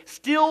plagues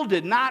still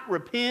did not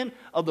repent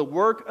of the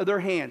work of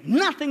their hands.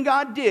 Nothing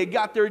God did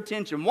got their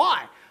attention.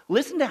 Why?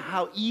 Listen to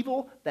how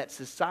evil that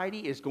society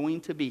is going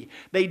to be.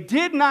 They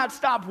did not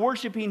stop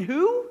worshiping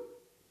who?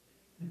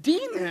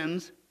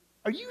 Demons?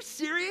 Are you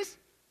serious?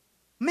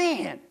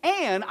 Man,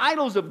 and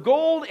idols of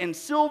gold and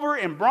silver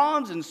and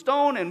bronze and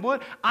stone and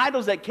wood,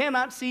 idols that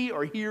cannot see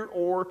or hear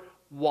or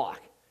walk.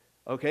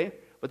 Okay?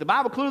 But the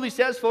Bible clearly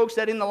says, folks,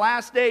 that in the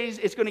last days,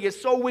 it's going to get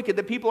so wicked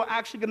that people are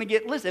actually going to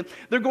get, listen,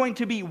 they're going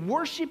to be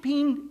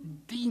worshiping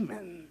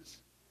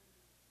demons.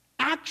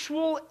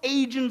 Actual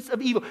agents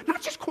of evil.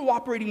 Not just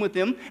cooperating with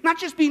them, not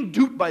just being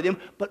duped by them,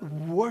 but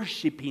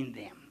worshiping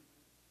them.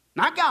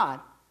 Not God,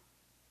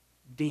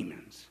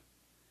 demons.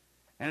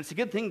 And it's a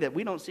good thing that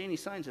we don't see any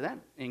signs of that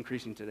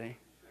increasing today.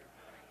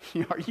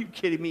 Are you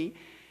kidding me?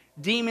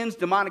 Demons,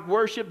 demonic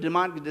worship,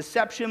 demonic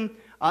deception.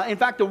 In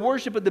fact, the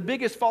worship of the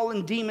biggest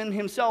fallen demon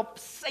himself,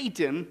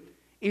 Satan,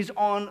 is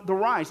on the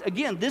rise.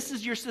 Again, this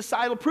is your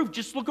societal proof.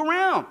 Just look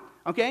around,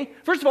 okay?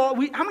 First of all,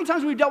 how many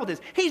times have we dealt with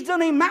this? He's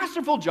done a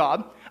masterful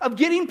job of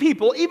getting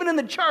people, even in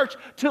the church,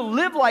 to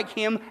live like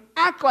him,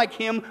 act like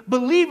him,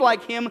 believe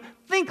like him,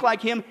 think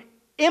like him,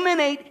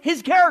 emanate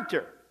his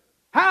character.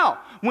 How?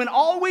 When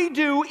all we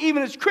do,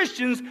 even as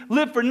Christians,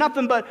 live for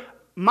nothing but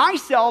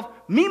myself,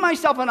 me,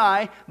 myself, and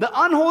I, the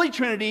unholy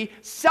trinity,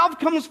 self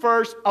comes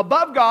first,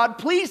 above God,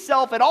 please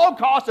self at all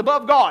costs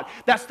above God.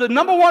 That's the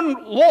number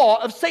one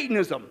law of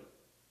Satanism.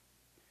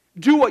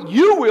 Do what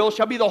you will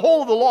shall be the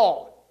whole of the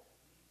law.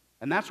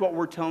 And that's what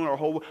we're telling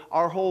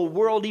our whole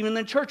world, even in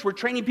the church. We're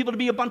training people to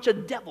be a bunch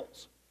of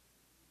devils,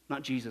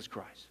 not Jesus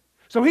Christ.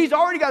 So he's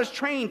already got us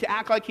trained to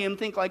act like him,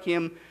 think like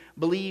him,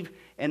 believe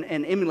and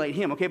emulate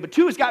him, okay? But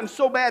two, has gotten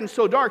so bad and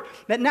so dark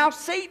that now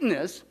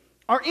Satanists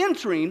are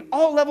entering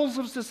all levels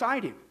of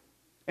society.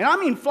 And I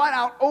mean flat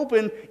out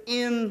open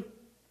in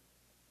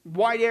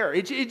wide air.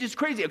 It's just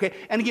crazy, okay?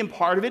 And again,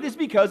 part of it is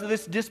because of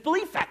this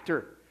disbelief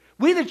factor.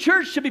 We, the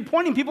church, should be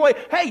pointing people away.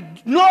 Hey,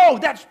 no,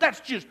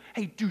 that's just,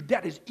 hey, dude,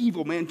 that is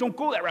evil, man. Don't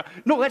go that route.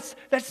 No, that's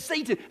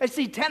Satan. That's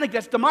satanic.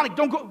 That's demonic.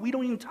 Don't go. We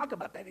don't even talk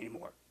about that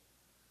anymore.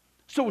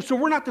 So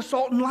we're not the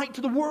salt and light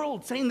to the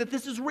world, saying that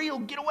this is real.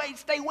 Get away,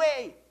 stay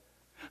away.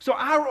 So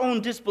our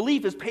own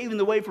disbelief is paving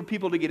the way for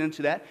people to get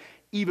into that,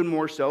 even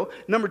more so.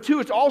 Number two,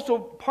 it's also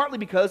partly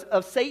because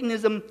of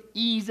Satanism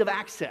ease of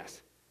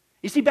access.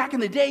 You see, back in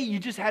the day, you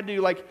just had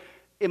to, like,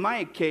 in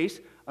my case,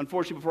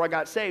 unfortunately, before I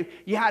got saved,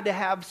 you had to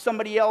have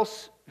somebody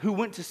else who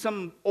went to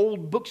some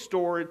old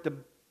bookstore at the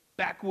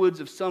backwoods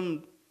of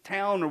some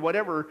town or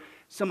whatever,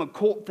 some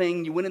occult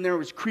thing. You went in there, it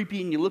was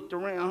creepy, and you looked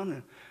around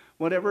and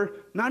whatever.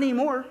 Not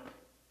anymore.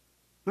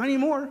 Not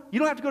anymore. You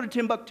don't have to go to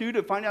Timbuktu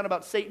to find out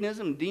about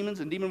Satanism and demons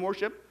and demon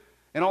worship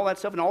and all that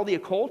stuff and all the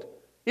occult.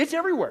 It's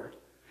everywhere,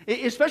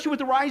 especially with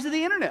the rise of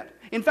the internet.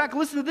 In fact,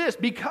 listen to this.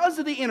 Because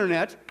of the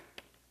internet,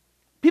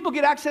 people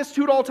get access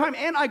to it all the time.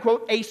 And I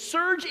quote, a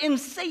surge in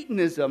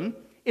Satanism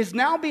is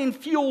now being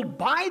fueled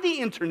by the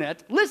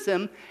internet,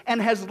 listen,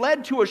 and has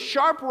led to a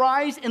sharp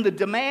rise in the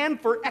demand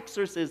for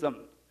exorcism.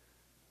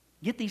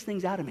 Get these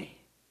things out of me.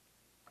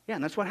 Yeah,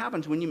 and that's what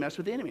happens when you mess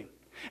with the enemy.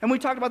 And we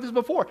talked about this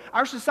before.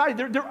 Our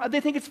society,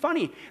 they think it's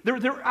funny.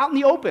 They're out in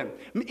the open.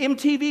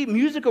 MTV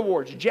Music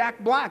Awards,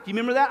 Jack Black. Do you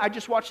remember that? I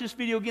just watched this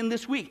video again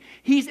this week.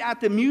 He's at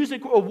the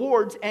Music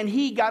Awards, and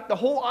he got the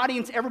whole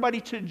audience,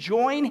 everybody, to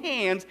join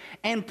hands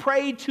and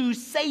pray to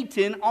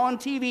Satan on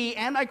TV.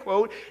 And I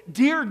quote,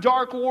 "Dear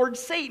Dark Lord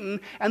Satan."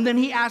 And then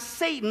he asked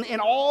Satan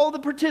and all the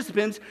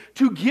participants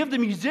to give the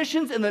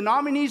musicians and the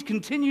nominees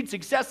continued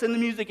success in the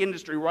music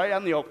industry right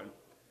out in the open.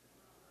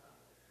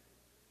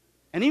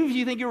 And even if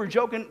you think you were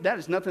joking, that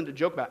is nothing to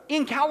joke about.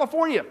 In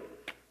California,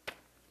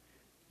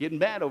 getting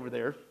bad over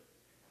there.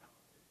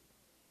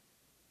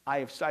 I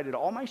have cited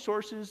all my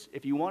sources.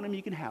 If you want them,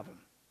 you can have them.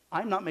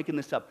 I'm not making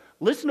this up.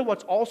 Listen to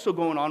what's also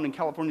going on in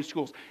California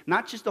schools.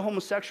 Not just the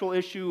homosexual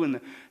issue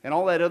and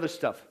all that other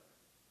stuff.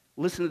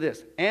 Listen to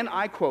this. And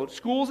I quote,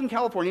 schools in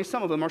California,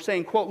 some of them are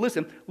saying, quote,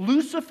 "Listen,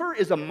 Lucifer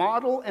is a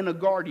model and a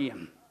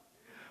guardian.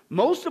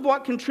 Most of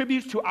what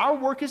contributes to our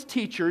work as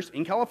teachers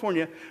in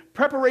California,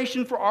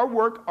 preparation for our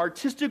work,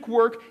 artistic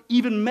work,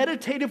 even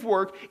meditative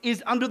work,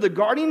 is under the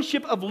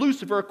guardianship of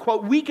Lucifer.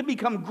 Quote, we can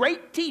become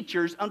great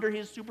teachers under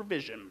his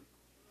supervision."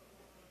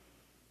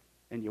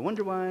 And you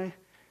wonder why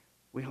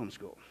we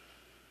homeschool.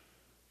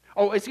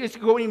 Oh, it's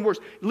going even worse.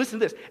 Listen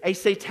to this. A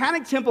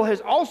satanic temple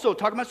has also,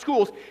 talking about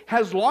schools,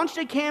 has launched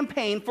a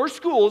campaign for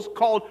schools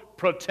called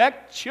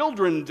Protect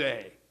Children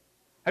Day.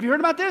 Have you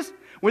heard about this?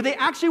 Where they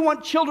actually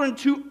want children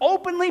to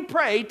openly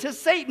pray to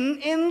Satan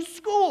in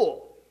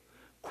school.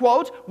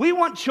 Quote, "We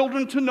want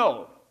children to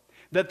know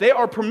that they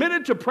are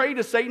permitted to pray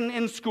to Satan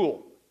in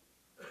school.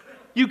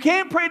 You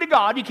can't pray to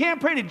God, you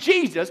can't pray to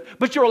Jesus,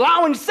 but you're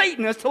allowing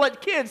Satanists to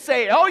let kids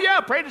say, oh yeah,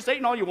 pray to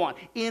Satan all you want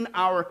in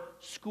our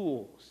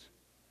schools."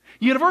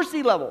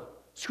 University level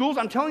schools,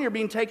 I'm telling you, are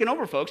being taken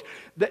over, folks.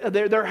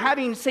 They're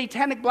having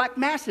satanic black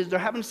masses. They're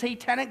having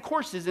satanic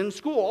courses in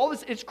school. All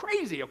this, it's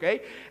crazy,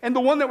 okay? And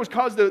the one that was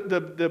caused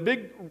the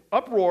big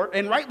uproar,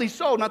 and rightly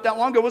so, not that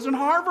long ago, was in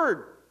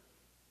Harvard.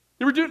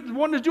 They were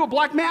wanting to do a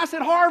black mass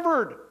at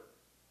Harvard.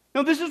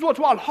 Now, this is what's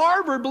wild.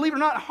 Harvard, believe it or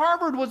not,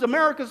 Harvard was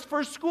America's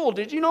first school.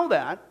 Did you know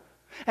that?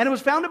 And it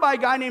was founded by a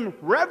guy named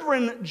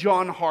Reverend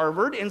John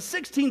Harvard in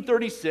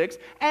 1636,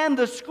 and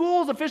the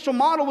school's official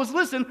motto was,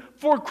 listen,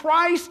 "For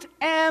Christ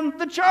and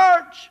the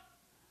church."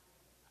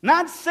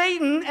 Not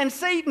Satan and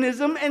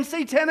Satanism and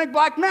satanic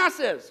black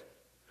masses.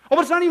 Oh, but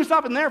it's not even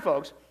stopping there,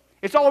 folks.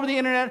 It's all over the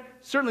internet,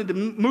 certainly the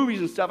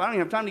movies and stuff. I don't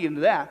even have time to get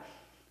into that.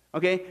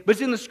 Okay? But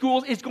it's in the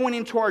schools. It's going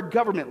into our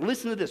government.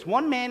 Listen to this.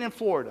 One man in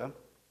Florida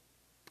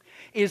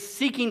is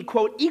seeking,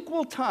 quote,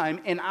 equal time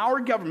in our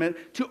government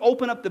to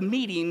open up the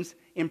meetings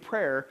in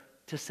prayer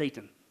to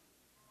Satan.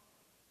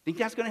 Think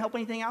that's going to help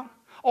anything out?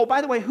 Oh,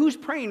 by the way, who's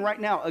praying right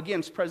now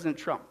against President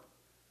Trump?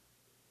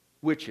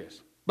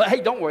 Witches. But hey,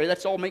 don't worry,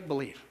 that's all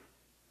make-believe.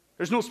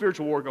 There's no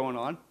spiritual war going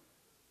on.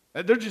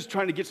 They're just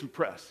trying to get some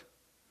press.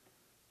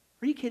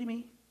 Are you kidding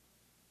me?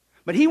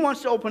 But he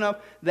wants to open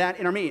up that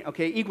in our meeting,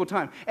 okay, equal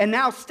time. And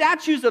now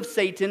statues of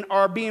Satan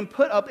are being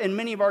put up in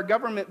many of our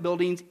government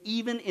buildings,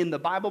 even in the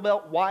Bible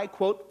Belt. Why?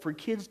 Quote, "For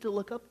kids to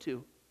look up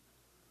to."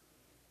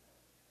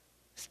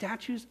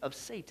 Statues of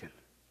Satan.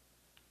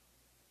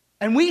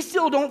 And we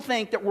still don't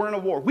think that we're in a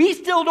war. We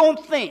still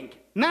don't think,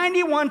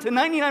 91 to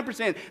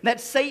 99%,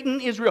 that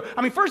Satan is real.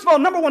 I mean, first of all,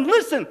 number one,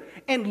 listen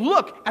and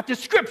look at the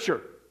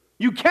Scripture.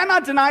 You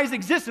cannot deny his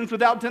existence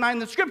without denying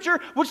the Scripture,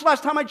 which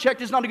last time I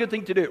checked is not a good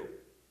thing to do.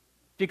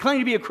 If you claim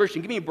to be a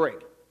Christian, give me a break.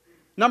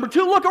 Number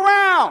two, look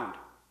around.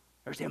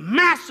 There's a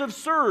massive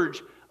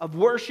surge of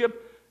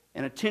worship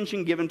and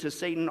attention given to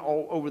Satan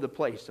all over the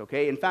place,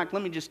 okay? In fact,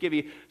 let me just give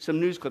you some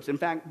news clips. In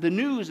fact, the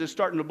news is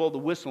starting to blow the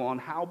whistle on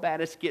how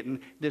bad it's getting.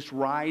 This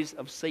rise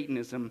of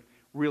Satanism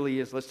really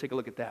is. Let's take a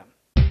look at that.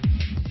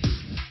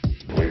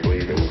 We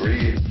believe in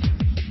greed.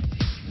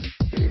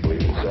 We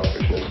believe in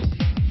selfishness.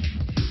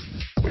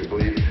 We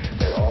believe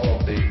in all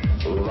of the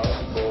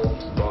lustful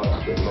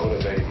thoughts that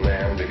motivate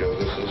man because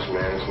this is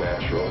man's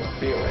natural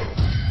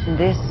feeling.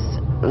 This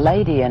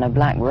lady in a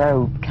black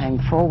robe came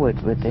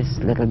forward with this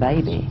little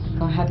baby.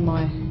 I had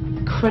my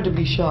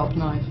incredibly sharp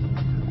knife.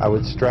 I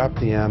would strap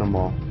the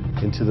animal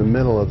into the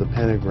middle of the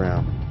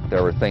pentagram.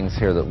 There were things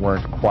here that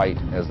weren't quite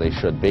as they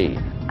should be.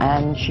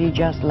 And she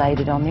just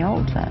laid it on the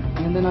altar.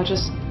 And then I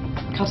just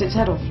cut its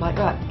head off like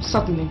that,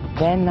 suddenly.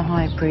 Then the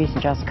high priest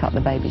just cut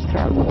the baby's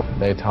throat.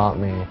 They taught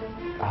me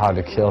how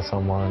to kill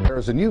someone. There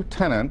is a new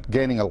tenant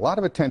gaining a lot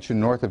of attention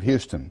north of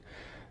Houston.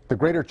 The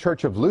Greater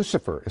Church of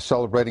Lucifer is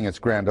celebrating its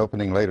grand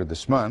opening later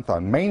this month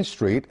on Main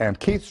Street and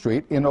Keith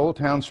Street in Old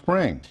Town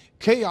Spring.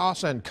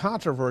 Chaos and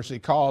controversy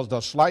caused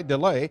a slight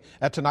delay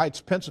at tonight's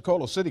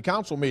Pensacola City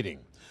Council meeting.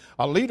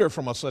 A leader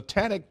from a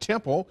satanic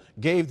temple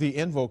gave the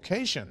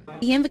invocation.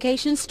 The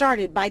invocation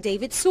started by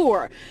David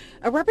Soar,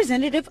 a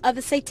representative of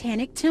the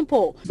Satanic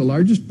Temple. The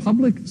largest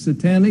public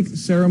satanic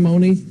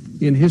ceremony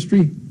in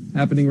history,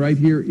 happening right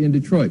here in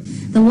Detroit.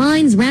 The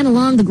lines ran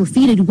along the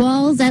graffitied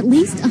walls, at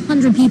least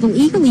 100 people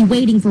eagerly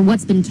waiting for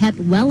what's been kept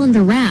well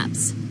under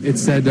wraps. It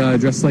said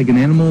dress like an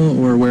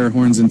animal or wear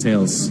horns and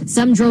tails.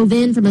 Some drove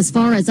in from as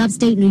far as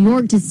upstate New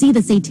York to see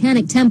the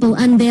Satanic Temple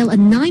unveil a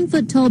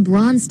 9-foot-tall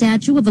bronze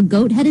statue of a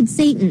goat-headed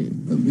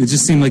Satan. It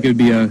just seemed like it would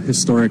be a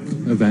historic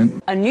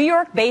event. A New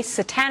York-based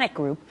satanic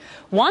group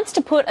wants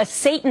to put a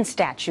Satan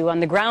statue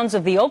on the grounds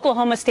of the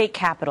Oklahoma State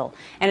Capitol,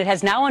 and it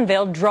has now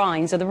unveiled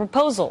drawings of the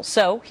proposal.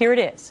 So here it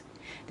is.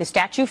 The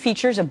statue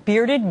features a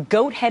bearded,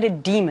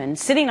 goat-headed demon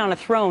sitting on a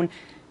throne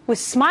with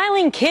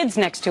smiling kids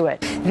next to it.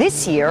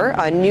 This year,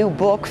 a new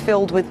book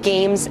filled with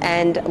games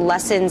and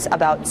lessons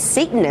about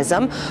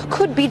Satanism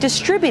could be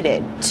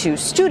distributed to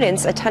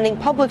students attending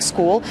public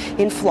school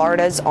in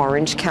Florida's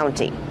Orange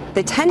County.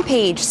 The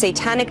 10-page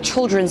Satanic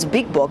Children's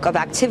Big Book of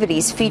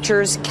Activities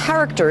features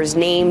characters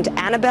named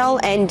Annabelle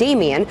and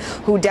Damien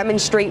who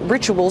demonstrate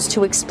rituals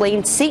to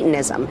explain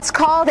Satanism. It's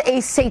called a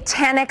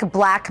Satanic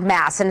Black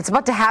Mass, and it's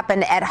about to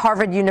happen at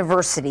Harvard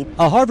University.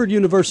 A Harvard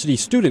University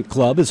student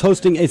club is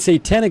hosting a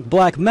Satanic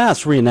Black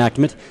Mass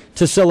reenactment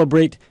to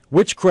celebrate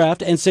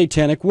witchcraft and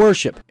satanic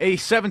worship. A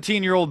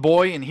 17-year-old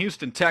boy in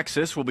Houston,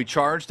 Texas will be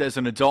charged as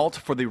an adult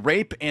for the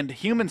rape and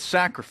human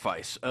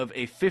sacrifice of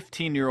a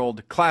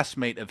 15-year-old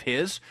classmate of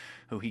his,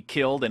 who he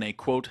killed in a,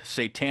 quote,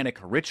 satanic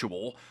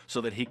ritual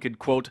so that he could,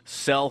 quote,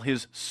 sell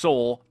his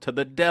soul to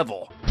the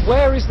devil.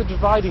 Where is the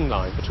dividing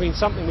line between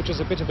something which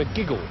is a bit of a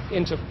giggle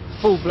into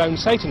full-blown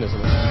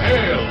Satanism?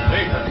 Hail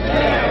Satan!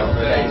 Hail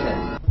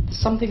Satan!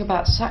 Something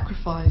about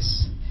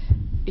sacrifice.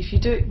 If you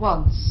do it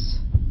once,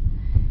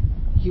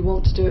 you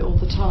want to do it all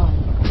the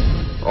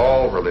time.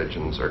 All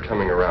religions are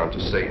coming around to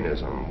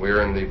Satanism.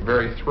 We're in the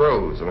very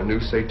throes of a new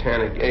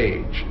satanic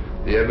age.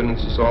 The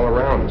evidence is all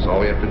around us. All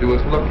we have to do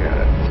is look at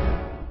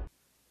it.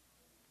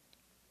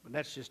 But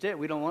that's just it.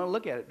 We don't want to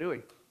look at it, do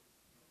we?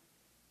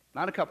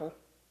 Not a couple.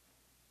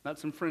 Not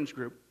some fringe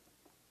group.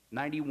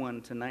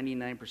 91 to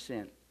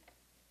 99%.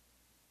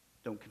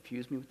 Don't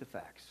confuse me with the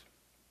facts.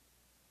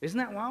 Isn't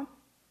that wild?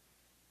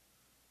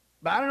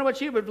 But I don't know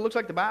about you, but it looks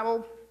like the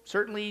Bible,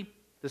 certainly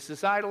the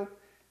societal,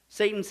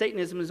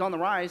 Satanism is on the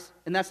rise,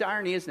 and that's the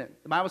irony, isn't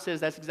it? The Bible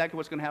says that's exactly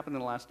what's going to happen in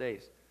the last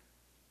days,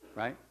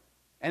 right?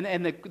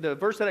 And the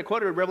verse that I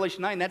quoted,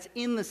 Revelation 9, that's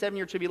in the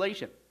 7-year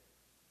tribulation.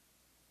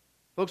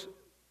 Folks,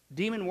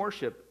 demon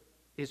worship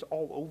is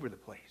all over the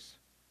place.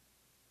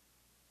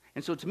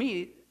 And so to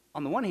me,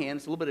 on the one hand,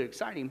 it's a little bit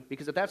exciting,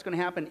 because if that's going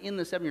to happen in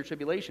the 7-year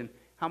tribulation,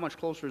 how much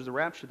closer is the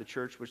rapture of the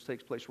church, which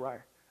takes place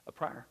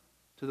prior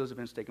to those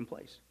events taking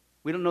place?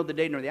 We don't know the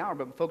day nor the hour,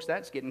 but folks,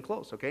 that's getting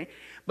close, okay?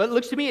 But it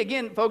looks to me,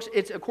 again, folks,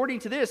 it's according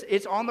to this,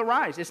 it's on the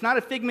rise. It's not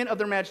a figment of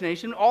their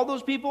imagination. All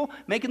those people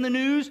making the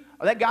news,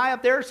 or that guy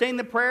up there saying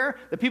the prayer,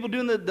 the people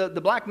doing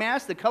the black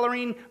mass, the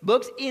coloring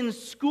books in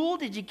school,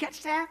 did you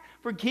catch that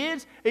for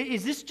kids?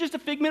 Is this just a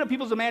figment of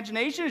people's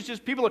imagination? It's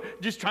just people are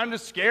just trying to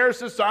scare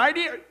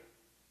society?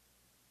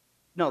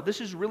 No,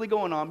 this is really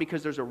going on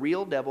because there's a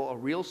real devil, a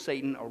real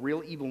Satan, a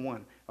real evil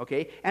one,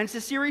 okay? And it's a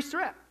serious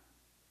threat.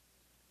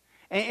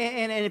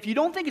 And if you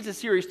don't think it's a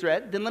serious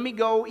threat, then let me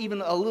go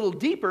even a little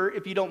deeper,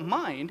 if you don't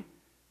mind.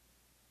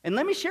 And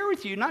let me share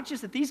with you, not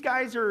just that these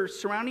guys are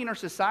surrounding our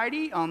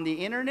society on the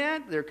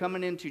internet, they're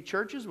coming into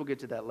churches, we'll get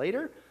to that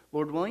later,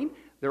 Lord willing.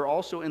 They're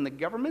also in the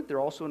government, they're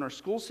also in our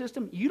school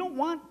system. You don't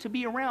want to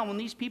be around when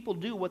these people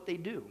do what they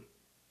do.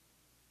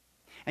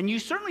 And you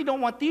certainly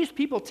don't want these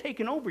people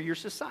taking over your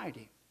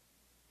society.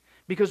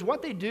 Because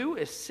what they do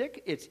is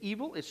sick, it's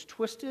evil, it's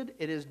twisted,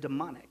 it is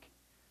demonic.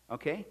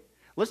 Okay?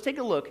 Let's take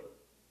a look.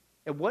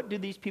 And what do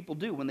these people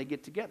do when they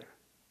get together?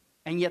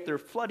 And yet they're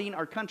flooding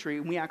our country,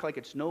 and we act like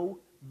it's no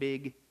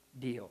big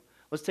deal.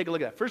 Let's take a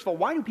look at that. First of all,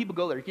 why do people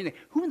go there?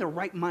 Who in their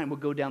right mind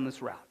would go down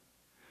this route?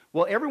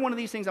 Well, every one of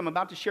these things I'm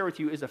about to share with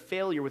you is a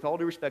failure, with all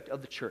due respect,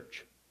 of the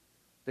church.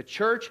 The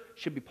church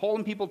should be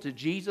pulling people to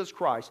Jesus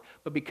Christ,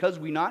 but because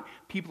we're not,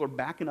 people are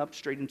backing up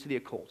straight into the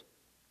occult,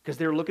 because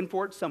they're looking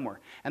for it somewhere.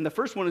 And the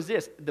first one is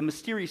this, the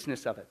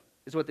mysteriousness of it.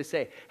 Is what they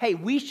say. Hey,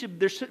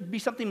 there should be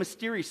something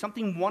mysterious,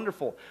 something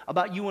wonderful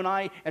about you and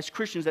I as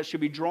Christians that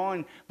should be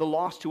drawing the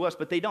lost to us,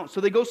 but they don't.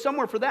 So they go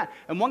somewhere for that.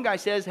 And one guy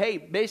says, hey,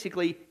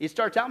 basically, it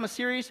starts out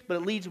mysterious, but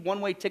it leads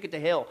one-way ticket to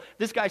hell.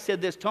 This guy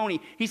said this,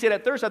 Tony. He said,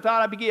 at first I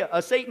thought I'd be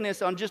a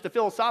Satanist on just a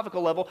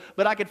philosophical level,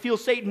 but I could feel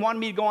Satan wanting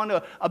me to go on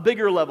to a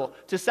bigger level,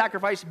 to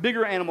sacrifice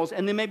bigger animals,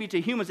 and then maybe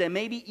to humans, and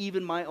maybe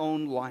even my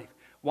own life.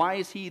 Why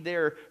is he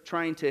there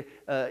trying to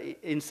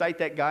incite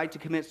that guy to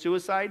commit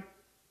suicide?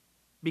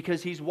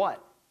 Because he's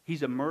what?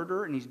 He's a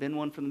murderer, and he's been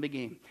one from the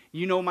beginning.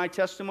 You know my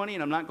testimony,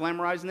 and I'm not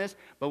glamorizing this,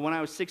 but when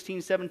I was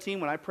 16, 17,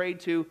 when I prayed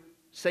to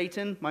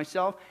Satan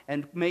myself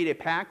and made a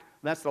pact,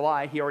 that's the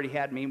lie. He already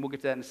had me, and we'll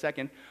get to that in a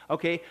second.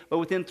 Okay, but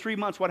within 3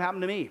 months, what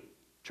happened to me?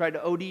 Tried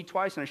to OD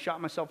twice, and I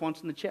shot myself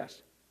once in the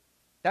chest.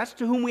 That's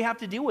to whom we have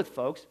to deal with,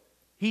 folks.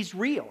 He's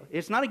real.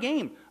 It's not a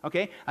game,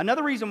 okay?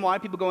 Another reason why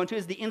people go into it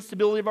is the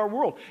instability of our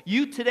world.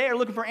 You today are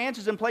looking for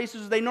answers in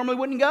places they normally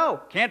wouldn't go.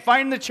 Can't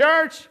find in the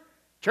church.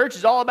 Church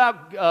is all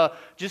about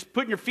just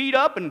putting your feet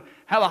up and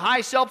have a high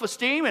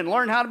self-esteem and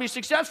learn how to be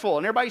successful.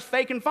 And everybody's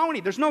fake and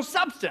phony. There's no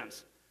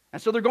substance.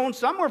 And so they're going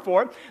somewhere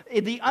for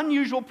it. The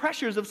unusual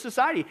pressures of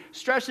society,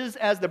 stresses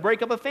as the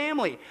breakup of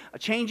family,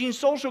 changing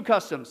social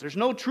customs. There's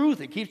no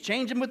truth. It keeps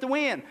changing with the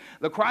wind.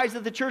 The cries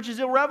that the church is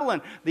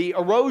irrelevant. The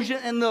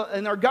erosion in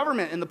our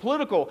government and the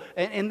political.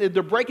 And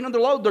they're breaking under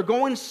load. They're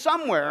going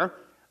somewhere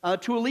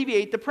to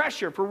alleviate the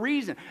pressure for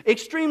reason.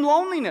 Extreme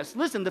loneliness.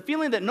 Listen, the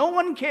feeling that no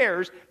one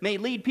cares may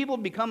lead people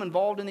to become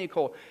involved in the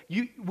occult.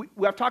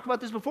 I've talked about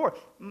this before.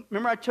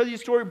 Remember I told you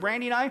the story,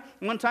 Brandy and I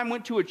one time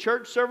went to a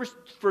church service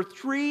for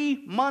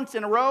 3 months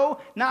in a row.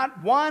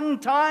 Not one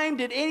time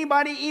did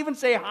anybody even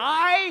say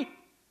hi.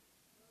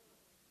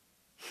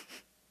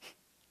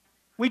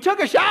 We took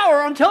a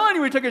shower. I'm telling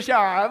you, we took a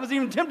shower. I was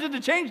even tempted to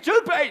change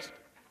toothpaste.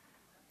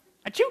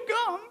 I chewed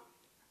gum.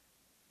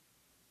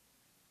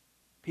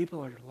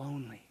 People are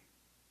lonely.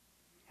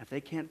 If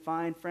they can't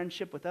find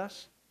friendship with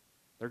us,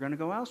 they're going to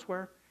go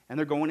elsewhere, and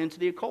they're going into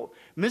the occult.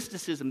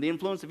 Mysticism, the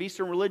influence of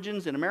Eastern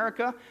religions in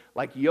America,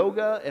 like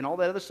yoga and all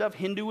that other stuff,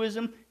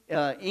 Hinduism,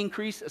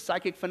 increase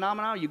psychic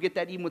phenomena. You get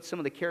that even with some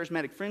of the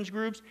charismatic fringe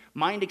groups.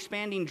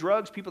 Mind-expanding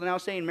drugs. People are now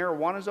saying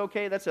marijuana is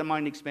okay. That's a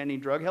mind-expanding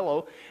drug.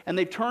 Hello. And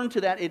they've turned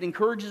to that. It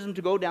encourages them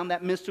to go down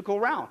that mystical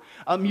route.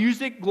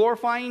 Music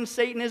glorifying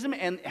Satanism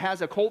and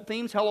has occult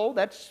themes. Hello.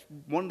 That's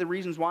one of the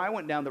reasons why I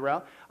went down the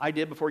route I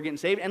did before getting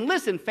saved. And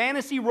listen,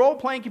 fantasy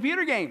role-playing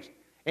computer games.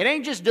 It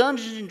ain't just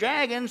Dungeons and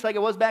Dragons like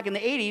it was back in the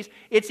 80s.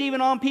 It's even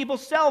on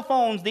people's cell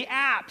phones, the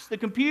apps, the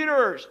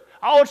computers.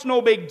 Oh, it's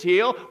no big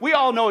deal. We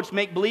all know it's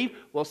make-believe.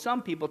 Well,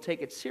 some people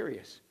take it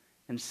serious.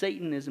 And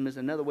Satanism is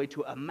another way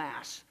to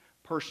amass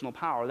personal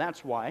power.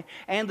 That's why.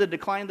 And the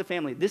decline of the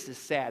family. This is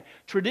sad.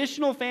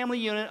 Traditional family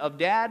unit of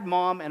dad,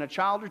 mom, and a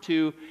child or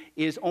two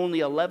is only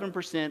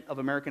 11% of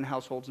American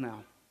households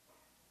now.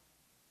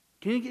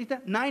 Can you get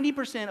that?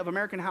 90% of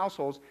American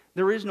households,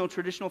 there is no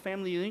traditional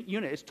family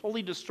unit. It's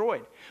totally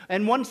destroyed.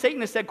 And one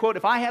Satanist said, quote,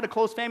 if I had a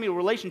close family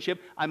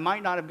relationship, I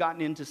might not have gotten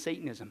into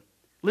Satanism.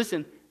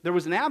 Listen, there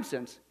was an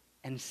absence,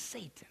 and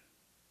Satan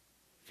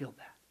filled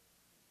that.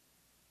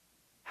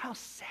 How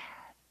sad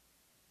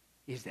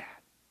is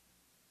that?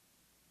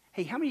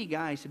 Hey, how many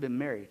guys have been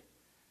married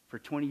for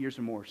 20 years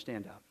or more?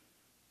 Stand up.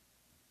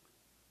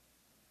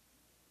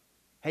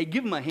 Hey,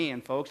 give them a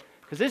hand, folks,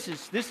 because this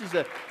is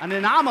an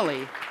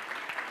anomaly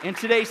in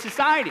today's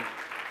society.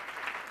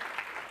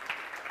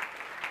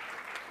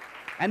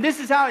 And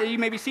this is how, you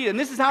may be seated, and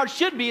this is how it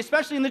should be,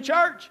 especially in the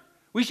church.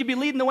 We should be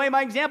leading the way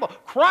by example.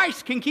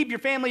 Christ can keep your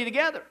family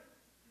together.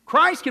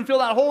 Christ can fill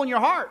that hole in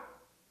your heart.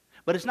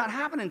 But it's not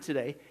happening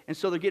today, and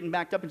so they're getting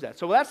backed up into that.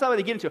 So that's how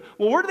they get into it.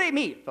 Well, where do they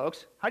meet,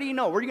 folks? How do you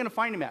know? Where are you going to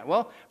find them at?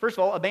 Well, first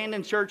of all,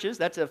 abandoned churches.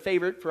 That's a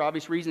favorite for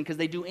obvious reason, because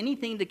they do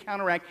anything to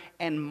counteract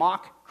and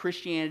mock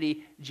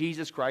Christianity,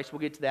 Jesus Christ. We'll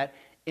get to that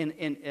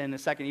in a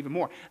second even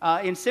more.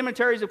 In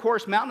cemeteries, of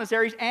course, mountainous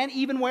areas, and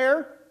even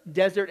where?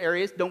 Desert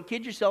areas. Don't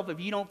kid yourself if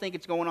you don't think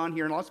it's going on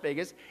here in Las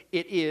Vegas.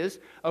 It is,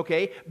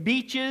 okay?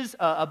 Beaches,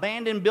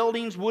 abandoned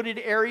buildings, wooded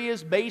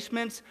areas,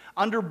 basements,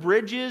 under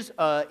bridges,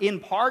 in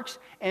parks,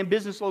 and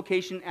business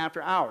location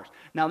after hours.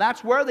 Now,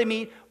 that's where they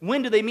meet.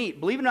 When do they meet?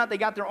 Believe it or not, they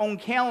got their own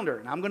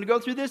calendar. Now, I'm going to go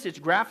through this. It's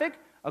graphic.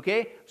 Okay,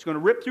 I'm just going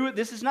to rip through it.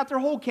 This is not their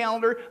whole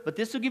calendar, but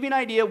this will give you an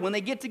idea. When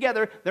they get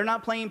together, they're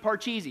not playing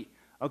Parcheesi.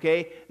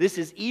 Okay, this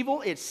is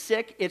evil, it's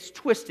sick, it's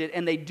twisted,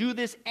 and they do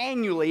this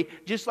annually,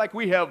 just like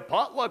we have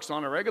potlucks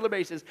on a regular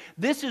basis.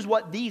 This is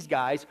what these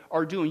guys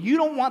are doing. You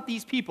don't want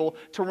these people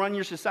to run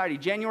your society.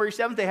 January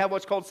 7th, they have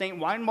what's called St.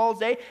 Winebald's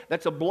Day.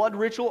 That's a blood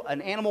ritual,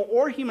 an animal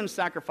or human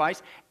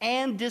sacrifice,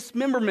 and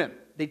dismemberment.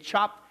 They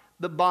chop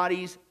the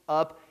bodies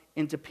up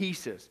into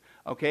pieces.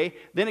 Okay,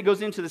 then it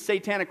goes into the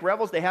satanic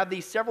revels. They have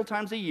these several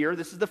times a year.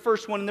 This is the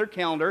first one in their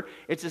calendar.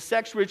 It's a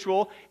sex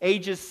ritual,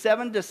 ages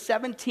 7 to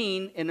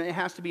 17, and it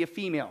has to be a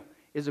female,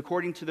 is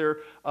according to their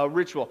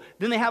ritual.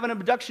 Then they have an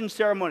abduction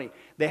ceremony.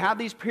 They have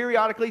these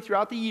periodically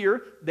throughout the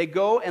year. They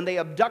go and they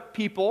abduct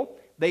people.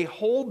 They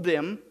hold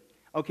them,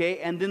 okay,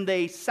 and then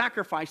they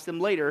sacrifice them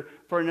later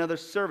for another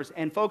service.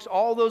 And folks,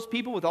 all those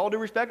people, with all due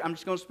respect, I'm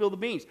just going to spill the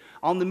beans.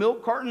 On the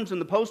milk cartons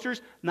and the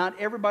posters, not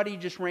everybody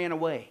just ran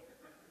away.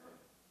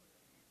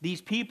 These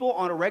people,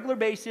 on a regular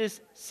basis,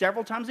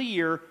 several times a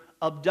year,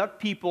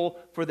 abduct people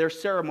for their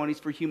ceremonies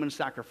for human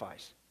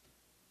sacrifice.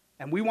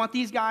 And we want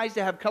these guys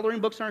to have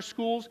coloring books in our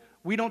schools.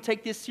 We don't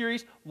take this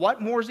serious.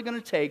 What more is it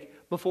going to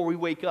take before we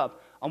wake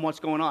up on what's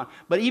going on?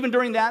 But even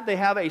during that, they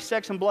have a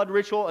sex and blood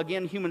ritual,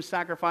 again, human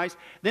sacrifice.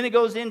 Then it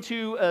goes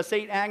into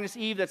St. Agnes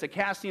Eve, that's a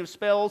casting of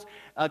spells.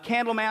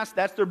 Candlemas,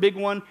 that's their big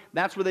one.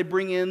 That's where they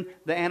bring in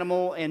the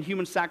animal and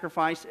human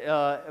sacrifice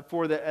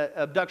for the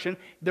abduction.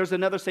 There's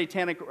another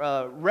satanic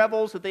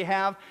revels that they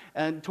have.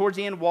 And towards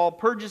the end,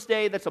 Walpurgis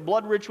Day, that's a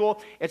blood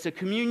ritual. It's a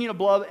communion of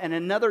blood and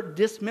another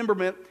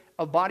dismemberment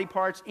of body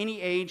parts, any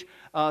age.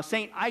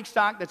 St.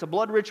 Eichstock, that's a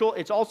blood ritual.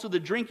 It's also the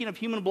drinking of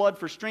human blood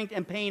for strength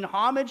and paying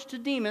homage to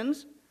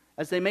demons,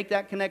 as they make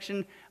that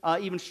connection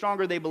even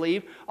stronger, they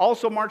believe.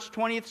 Also, March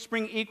 20th,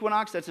 spring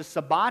equinox, that's a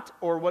Sabbat,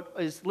 or what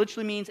is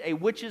literally means a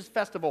witch's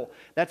festival.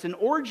 That's an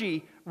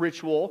orgy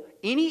ritual,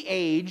 any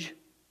age,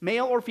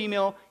 male or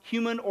female,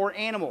 human or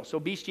animal, so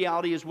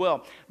bestiality as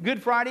well.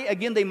 Good Friday,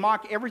 again, they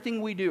mock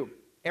everything we do.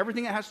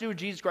 Everything that has to do with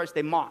Jesus Christ,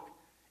 they mock.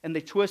 And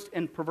they twist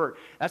and pervert.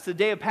 That's the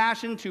day of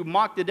Passion, to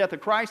mock the death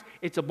of Christ.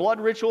 It's a blood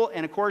ritual,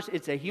 and of course,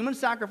 it's a human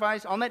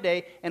sacrifice on that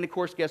day. And of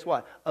course, guess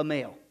what? A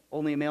male.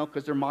 Only a male,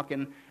 because they're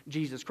mocking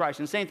Jesus Christ.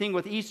 And same thing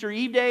with Easter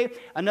Eve Day,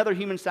 another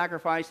human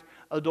sacrifice,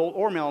 adult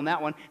or male on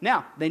that one.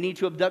 Now, they need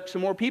to abduct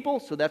some more people,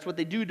 so that's what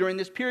they do during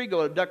this period,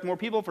 go abduct more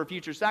people for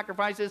future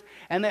sacrifices.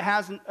 And that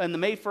has, on the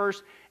May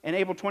 1st and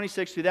April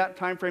 26th, through that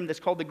time frame, that's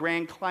called the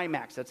Grand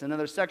Climax. That's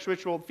another sex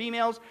ritual of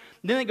females.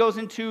 Then it goes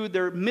into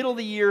their middle of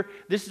the year.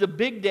 This is a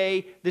big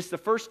day. This is the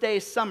first day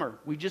of summer.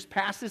 We just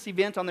passed this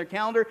event on their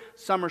calendar,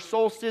 summer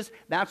solstice.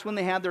 That's when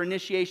they have their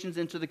initiations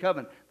into the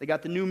covenant. They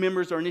got the new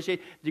members are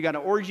initiated. They got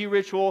an orgy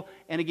ritual,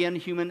 and again,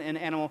 human and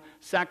animal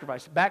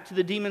sacrifice. Back to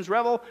the demons'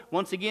 revel.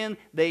 Once again,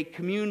 they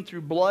commune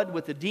through blood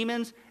with the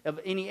demons of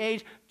any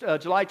age.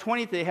 July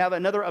 20th, they have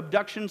another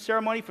abduction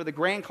ceremony for the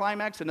Grand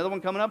Climax. Another one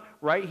coming up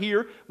right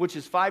here, which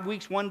is 5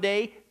 weeks, 1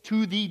 day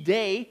to the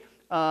day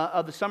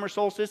of the summer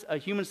solstice, a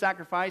human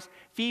sacrifice.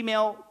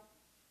 Female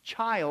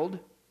child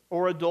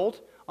or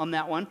adult on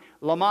that one.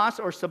 Lammas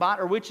or Sabbat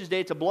or Witches'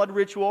 Day, it's a blood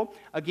ritual.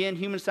 Again,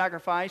 human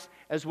sacrifice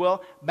as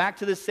well. Back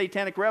to the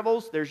satanic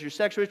revels. There's your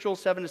sex ritual,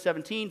 7 to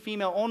 17,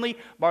 female only.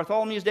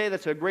 Bartholomew's Day,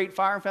 that's a great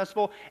fire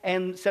festival.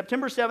 And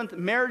September 7th,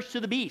 marriage to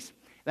the beast.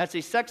 That's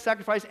a sex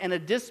sacrifice and a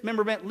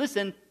dismemberment.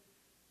 Listen,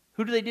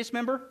 who do they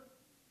dismember?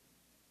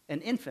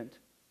 An infant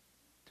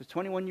to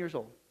 21 years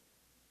old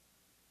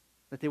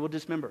that they will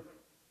dismember.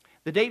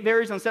 The date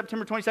varies on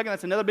September 22nd.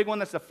 That's another big one.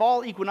 That's the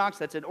fall equinox.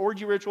 That's an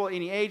orgy ritual at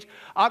any age.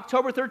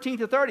 October 13th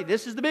to 30th.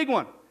 This is the big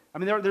one. I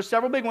mean, there's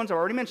several big ones. I've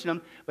already mentioned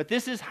them. But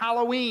this is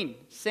Halloween.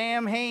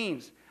 Sam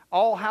Haines.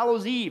 All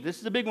Hallows Eve. This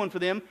is a big one for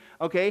them.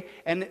 Okay?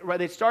 And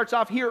it starts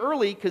off here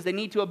early because they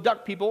need to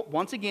abduct people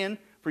once again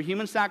for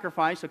human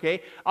sacrifice.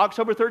 Okay?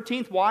 October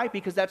 13th. Why?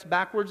 Because that's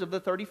backwards of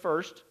the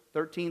 31st.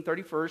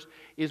 31st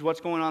is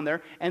what's going on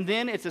there. And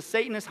then it's a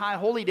Satanist High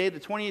Holy Day, the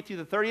 20th through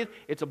the 30th.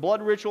 It's a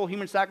blood ritual,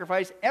 human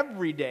sacrifice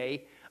every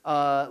day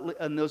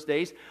in those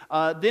days.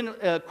 Then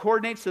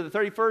coordinates to the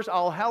 31st,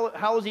 All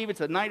Hallows Eve.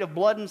 It's a night of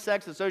blood and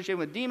sex associated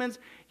with demons,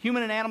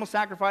 human and animal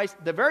sacrifice.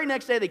 The very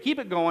next day, they keep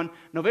it going.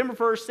 November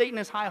 1st,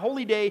 Satanist High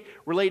Holy Day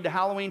related to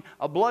Halloween,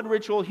 a blood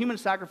ritual, human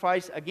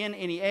sacrifice, again,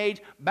 any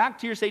age. Back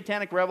to your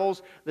satanic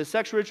revels, the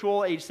sex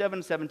ritual, age 7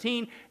 to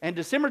 17. And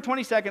December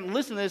 22nd,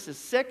 listen to this, is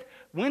sick.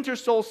 Winter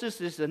solstice,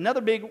 this is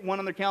another big one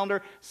on their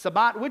calendar.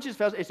 Sabbat, Witches'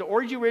 Festival, it's an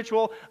orgy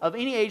ritual of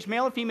any age,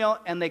 male or female,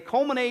 and they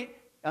culminate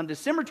on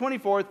December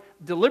 24th,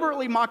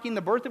 deliberately mocking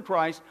the birth of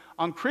Christ.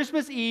 On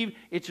Christmas Eve,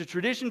 it's a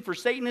tradition for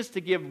Satanists to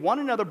give one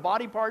another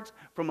body parts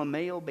from a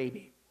male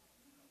baby.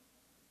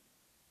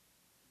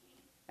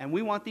 And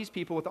we want these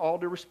people, with all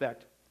due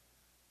respect,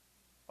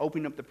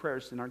 opening up the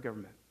prayers in our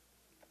government.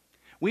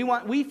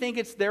 We think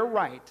it's their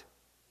right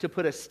to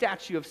put a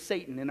statue of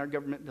Satan in our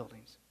government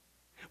buildings.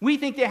 We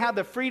think they have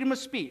the freedom of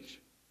speech.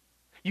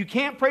 You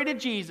can't pray to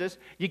Jesus,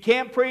 you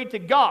can't pray to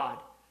God,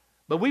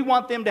 but we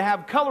want them to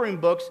have coloring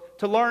books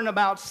to learn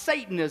about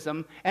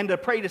Satanism and to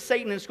pray to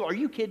Satan in school. Are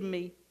you kidding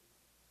me?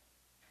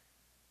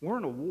 We're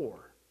in a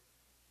war.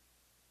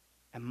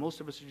 And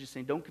most of us are just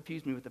saying, don't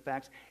confuse me with the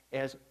facts,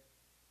 as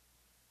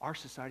our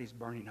society is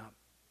burning up.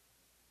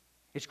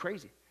 It's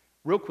crazy.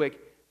 Real quick,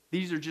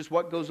 these are just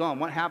what goes on,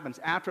 what happens.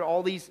 After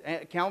all these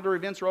calendar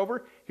events are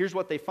over, here's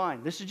what they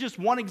find. This is just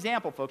one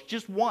example, folks,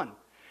 just one.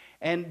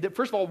 And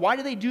first of all, why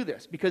do they do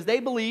this? Because they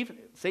believe,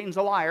 Satan's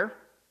a liar,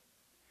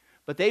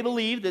 but they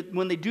believe that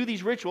when they do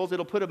these rituals,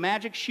 it'll put a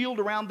magic shield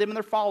around them and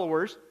their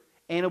followers,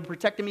 and it'll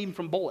protect them even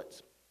from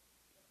bullets.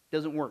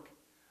 Doesn't work.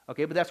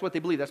 Okay, but that's what they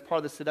believe. That's part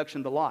of the seduction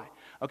of the lie.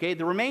 Okay,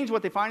 the remains,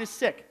 what they find is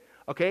sick.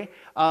 Okay,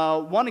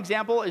 one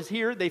example is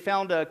here. They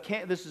found,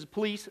 this is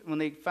police, when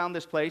they found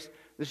this place.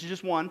 This is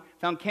just one.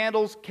 Found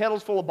kettles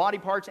full of body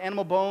parts,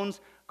 animal bones,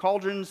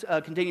 cauldrons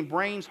containing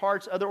brains,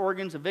 hearts, other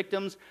organs of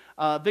victims.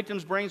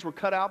 Victims' brains were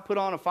cut out, put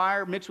on a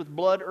fire, mixed with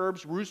blood,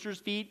 herbs, roosters'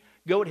 feet,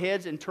 goat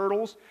heads, and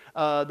turtles.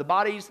 The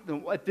bodies,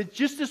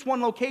 just this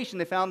one location,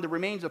 they found the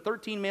remains of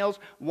 13 males.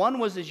 One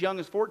was as young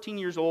as 14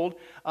 years old.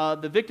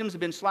 The victims had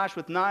been slashed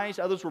with knives.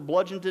 Others were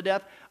bludgeoned to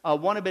death.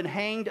 One had been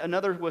hanged.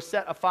 Another was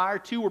set afire.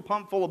 2 were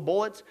pumped full of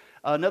bullets.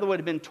 Another would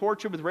have been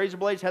tortured with razor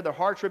blades, had their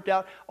hearts ripped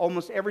out.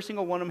 Almost every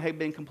single one of them had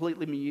been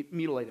completely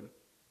mutilated.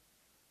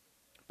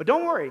 But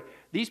don't worry,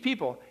 these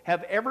people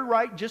have every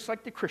right, just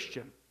like the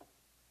Christian,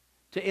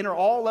 to enter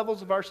all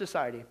levels of our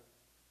society,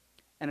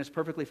 and it's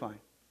perfectly fine.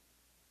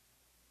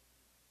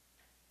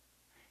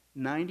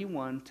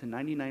 91 to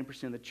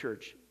 99% of the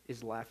church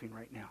is laughing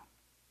right now.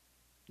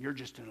 You're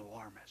just an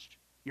alarmist.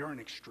 You're an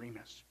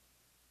extremist.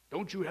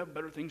 Don't you have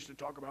better things to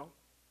talk about?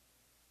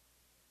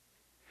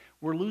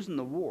 We're losing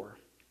the war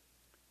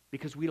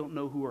because we don't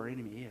know who our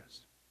enemy is.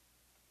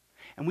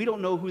 And we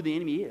don't know who the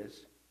enemy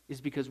is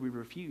because we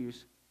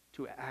refuse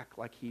to act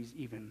like he's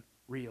even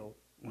real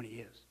when he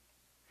is.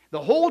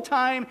 The whole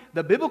time,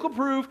 the biblical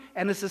proof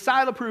and the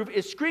societal proof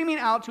is screaming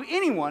out to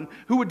anyone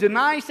who would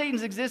deny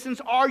Satan's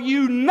existence, are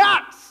you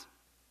nuts?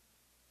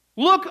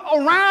 Look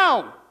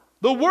around.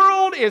 The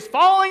world is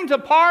falling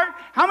apart.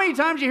 How many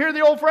times you hear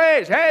the old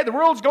phrase, hey, the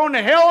world's going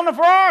to hell in a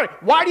Ferrari?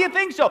 Why do you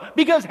think so?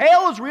 Because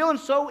hell is real, and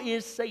so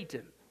is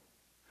Satan,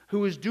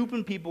 who is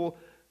duping people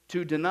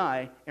to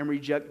deny and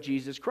reject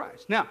Jesus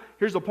Christ. Now,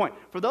 here's the point.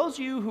 For those of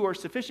you who are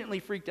sufficiently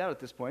freaked out at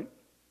this point,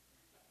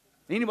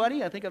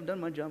 anybody? I think I've done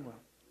my job well.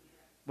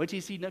 Wait till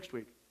you see next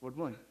week, Lord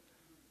willing,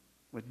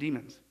 with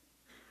demons.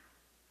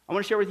 I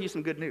want to share with you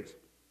some good news.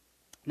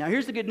 Now,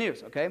 here's the good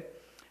news, okay?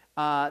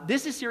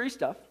 This is serious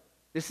stuff.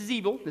 This is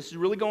evil. This is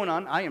really going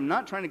on. I am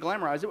not trying to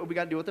glamorize it, but we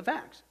got to deal with the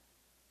facts.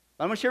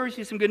 But I'm going to share with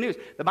you some good news.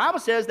 The Bible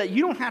says that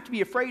you don't have to be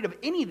afraid of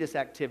any of this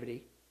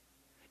activity.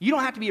 You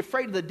don't have to be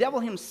afraid of the devil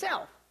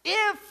himself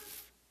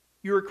if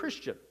you're a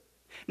Christian.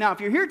 Now,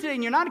 if you're here today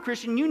and you're not a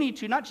Christian, you need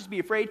to not just be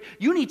afraid,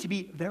 you need to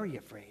be very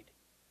afraid.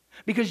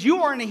 Because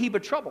you are in a heap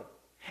of trouble.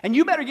 And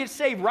you better get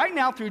saved right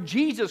now through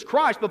Jesus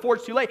Christ before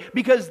it's too late.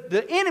 Because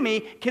the enemy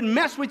can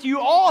mess with you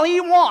all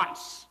he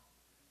wants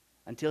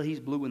until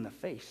he's blue in the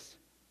face.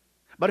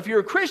 But if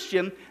you're a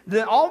Christian,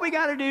 then all we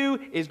got to do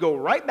is go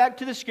right back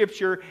to the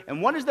Scripture.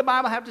 And what does the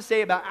Bible have to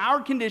say about our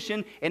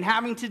condition and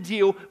having to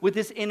deal with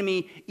this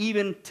enemy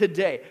even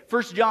today?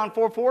 1 John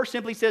 4:4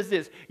 simply says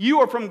this: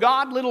 you are from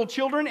God, little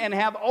children, and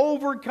have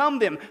overcome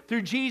them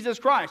through Jesus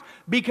Christ.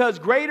 Because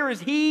greater is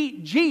he,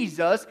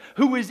 Jesus,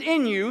 who is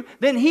in you,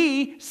 than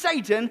he,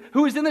 Satan,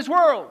 who is in this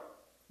world.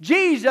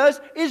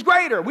 Jesus is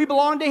greater. We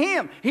belong to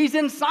him. He's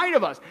inside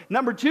of us.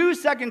 Number 2,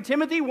 2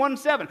 Timothy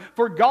 1:7.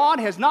 For God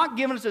has not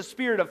given us a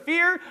spirit of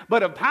fear,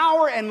 but of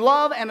power and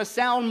love and a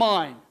sound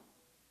mind.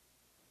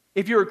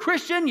 If you're a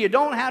Christian, you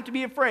don't have to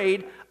be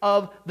afraid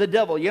of the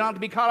devil. You don't have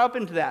to be caught up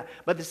into that.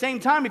 But at the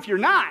same time, if you're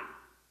not,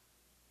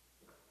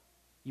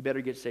 you better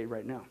get saved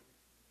right now.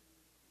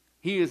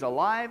 He is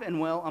alive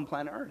and well on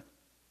planet Earth.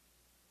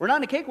 We're not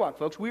in a cakewalk,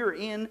 folks. We are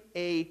in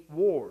a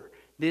war.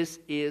 This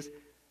is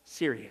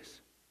serious.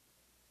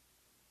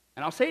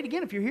 And I'll say it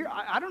again, if you're here,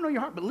 I don't know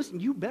your heart, but listen,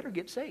 you better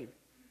get saved.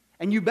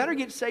 And you better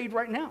get saved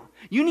right now.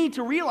 You need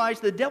to realize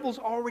the devil's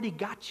already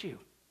got you.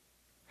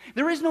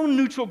 There is no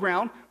neutral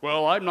ground.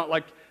 Well, I'm not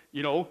like,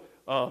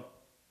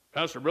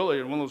 Pastor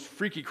Billy and one of those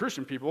freaky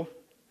Christian people.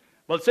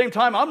 But at the same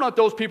time, I'm not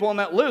those people on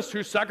that list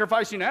who's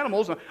sacrificing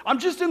animals. I'm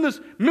just in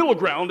this middle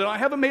ground, and I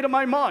haven't made up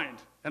my mind.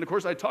 And of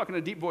course, I talk in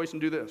a deep voice and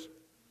do this.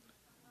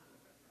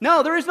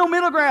 No, there is no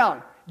middle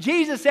ground.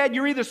 Jesus said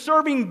you're either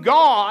serving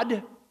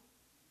God,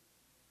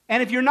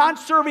 and if you're not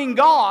serving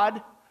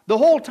God, the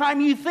whole time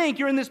you think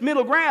you're in this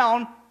middle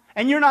ground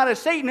and you're not a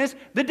Satanist,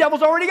 the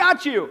devil's already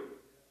got you.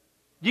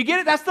 Do you get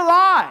it? That's the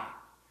lie.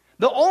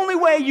 The only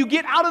way you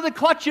get out of the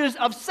clutches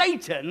of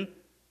Satan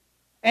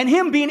and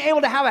him being able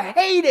to have a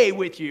heyday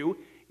with you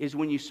is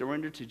when you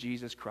surrender to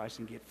Jesus Christ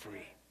and get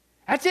free.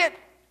 That's it.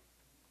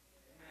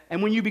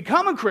 And when you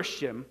become a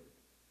Christian,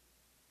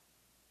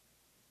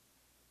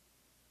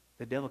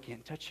 the devil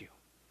can't touch you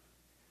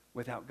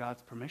without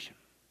God's permission.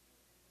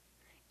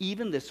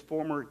 Even this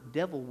former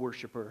devil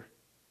worshiper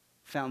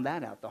found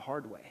that out the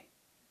hard way.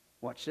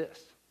 Watch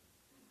this.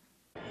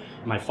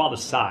 My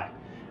father's side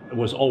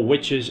was all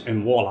witches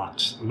and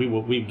warlocks. We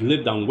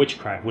lived on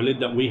witchcraft.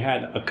 We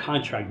had a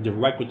contract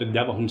direct with the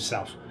devil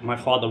himself. My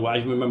father, I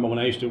remember when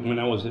I was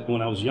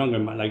younger,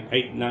 like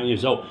 8, 9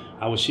 years old,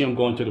 I would see him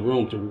go into the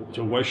room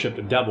to worship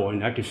the devil,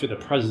 and I could feel the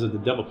presence of the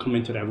devil come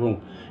into that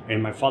room.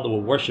 And my father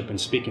would worship and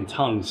speak in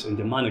tongues, and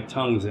demonic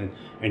tongues, and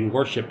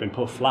worship and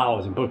put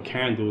flowers and put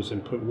candles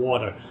and put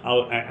water.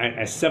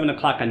 At 7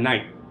 o'clock at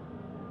night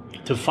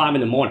to 5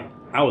 in the morning,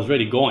 I was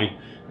already going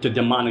to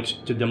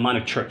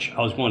demonic church. I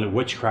was going to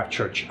witchcraft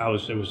church. I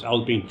was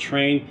being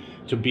trained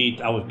to be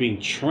a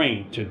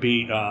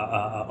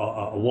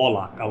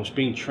warlock. I was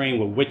being trained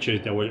with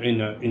witches that were in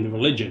the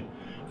religion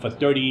for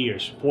 30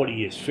 years, 40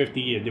 years,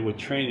 50 years. They was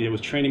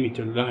training me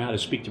to learn how to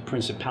speak to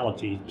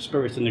principalities,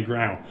 spirits in the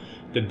ground,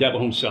 the devil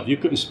himself. You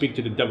couldn't speak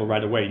to the devil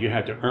right away. You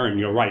had to earn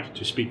your right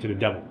to speak to the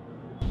devil.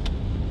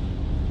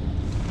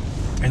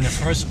 And the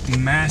first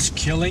mass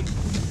killing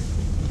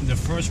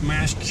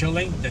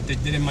that they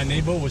did in my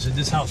neighborhood was in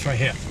this house right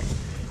here.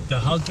 The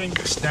husband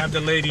stabbed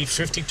the lady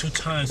 52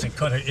 times and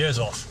cut her ears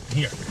off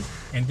here.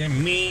 And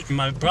then me and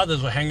my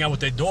brothers were hanging out with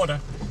their daughter,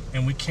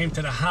 and we came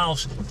to the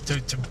house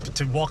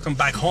to walk them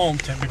back home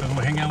because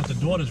we're hanging out with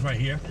the daughters right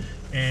here.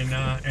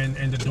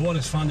 And the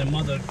daughters found their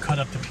mother cut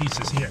up to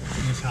pieces here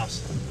in this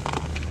house.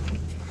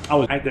 I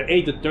was at the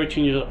age of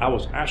 13 years old. I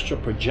was astral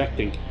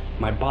projecting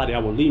my body. I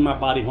would leave my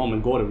body home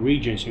and go to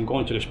Regents and go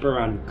into the spirit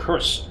realm and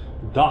curse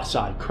dark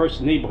side, curse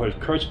neighborhoods,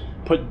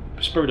 put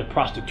spirit of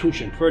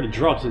prostitution, spirit of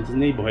drugs into the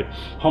neighborhood,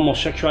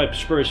 homosexuality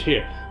spirits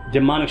here,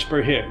 demonic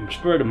spirit here,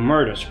 spirit of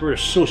murder, spirit of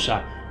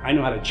suicide. I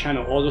know how to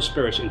channel all those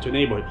spirits into the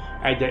neighborhood.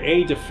 At the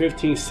age of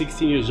 15,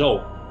 16 years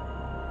old,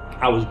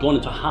 I was going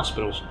into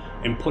hospitals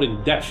and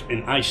putting death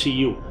in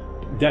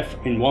ICU, death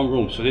in one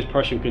room, so this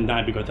person couldn't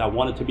die, because I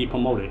wanted to be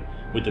promoted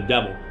with the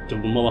devil to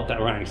move up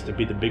that ranks to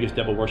be the biggest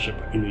devil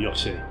worshiper in New York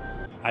City.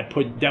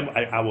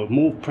 I will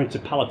move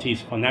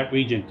principalities from that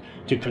region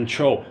to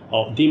control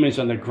demons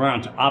on the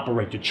ground, to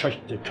operate the church,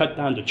 to cut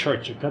down the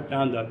church, to cut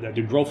down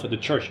the growth of the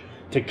church,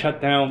 to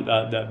cut down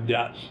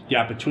the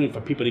opportunity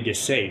for people to get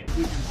saved.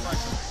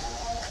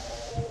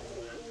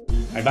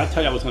 If I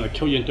tell you I was going to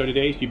kill you in 30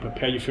 days, you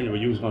prepare your funeral,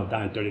 you was going to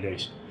die in 30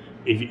 days.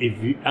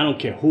 I don't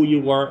care who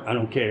you were, I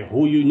don't care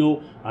who you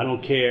knew, I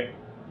don't care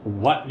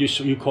what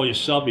you call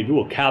yourself. If you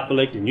were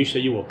Catholic and you say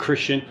you were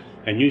Christian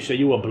and you say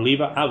you were a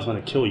believer, I was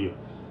going to kill you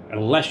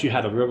unless you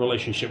had a real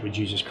relationship with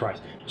Jesus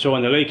Christ. So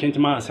when the lady came to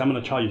my house, I'm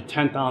going to charge you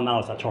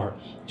 $10,000. I told her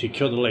to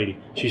kill the lady.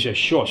 She said,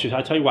 sure. She said,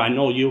 I tell you what, I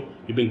know you.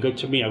 You've been good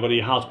to me. I go to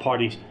your house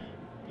parties.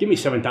 Give me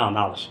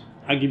 $7,000.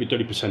 I'll give you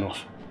 30%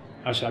 off.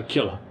 I said, I'll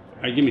kill her.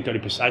 Give me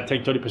 30%. I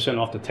take 30%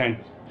 off the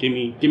 10. Give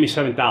me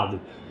 $7,000.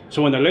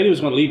 So when the lady was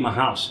going to leave my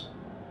house,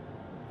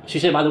 she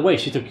said, by the way,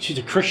 she's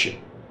a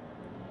Christian.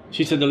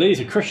 She said, the lady's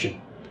a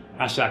Christian.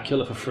 I said, I'll kill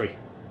her for free.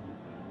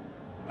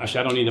 I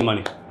said, I don't need the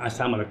money. I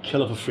said, I'm going to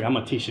kill her for free. I'm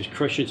going to teach these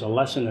Christians a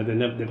lesson that they're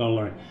going to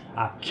learn.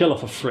 I'll kill her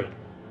for free.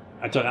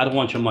 I told her, I don't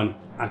want your money.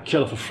 I'll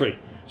kill her for free.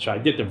 So I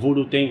did the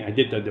voodoo thing. I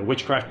did the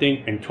witchcraft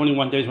thing. And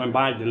 21 days went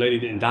by. The lady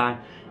didn't die.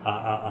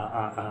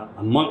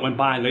 A month went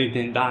by. The lady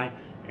didn't die.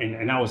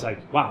 And I was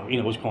like, wow,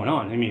 what's going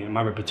on? I mean,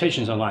 my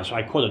reputation's on the line. So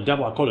I called the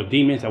devil. I called the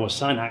demons that was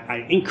signed.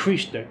 I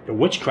increased the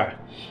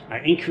witchcraft. I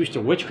increased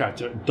the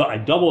witchcraft. I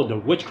doubled the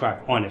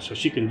witchcraft on it so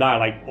she can die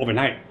like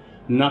overnight.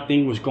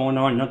 Nothing was going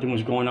on. Nothing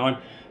was going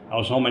on. I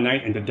was home at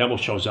night and the devil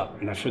shows up.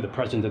 And I feel the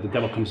presence of the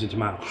devil comes into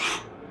my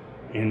house.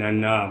 And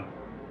then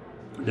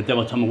the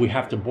devil told me, we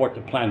have to abort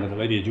the plan of the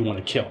lady that you want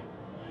to kill.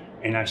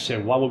 And I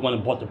said, why would we want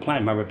to abort the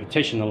plan? My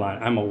reputation on the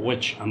line. I'm a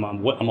witch. I'm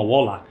a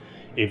warlock.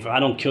 If I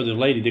don't kill the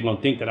lady, they're going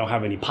to think that I don't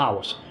have any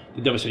powers.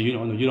 The devil said, you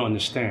don't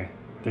understand.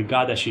 The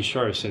God that she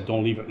serves said,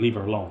 don't leave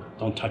her alone.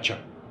 Don't touch her.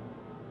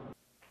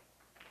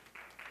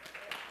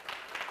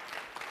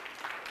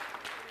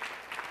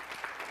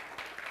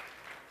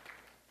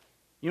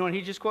 You know what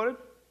he just quoted?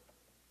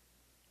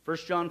 1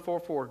 John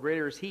 4:4,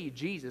 greater is he,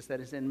 Jesus, that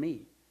is in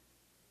me,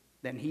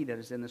 than he that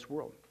is in this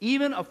world.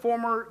 Even a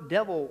former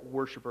devil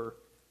worshiper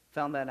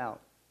found that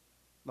out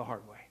the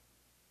hard way.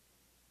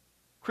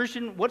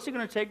 Christian, what's it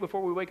going to take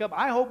before we wake up?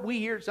 I hope we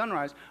here at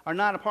Sunrise are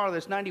not a part of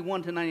this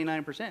 91 to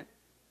 99%.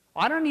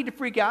 I don't need to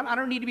freak out. I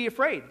don't need to be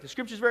afraid. The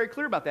Scripture is very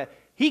clear about that.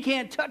 He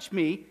can't touch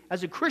me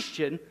as a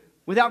Christian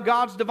without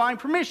God's divine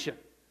permission.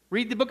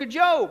 Read the book of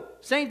Job.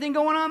 Same thing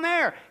going on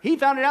there. He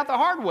found it out the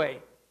hard way.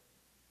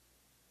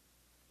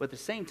 But at the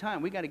same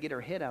time, we got to get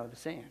our head out of the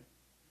sand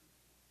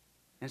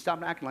and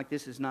stop acting like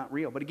this is not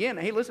real. But again,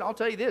 hey, listen, I'll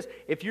tell you this.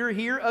 If you're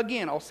here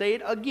again, I'll say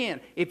it again.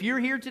 If you're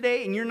here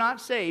today and you're not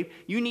saved,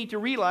 you need to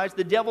realize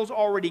the devil's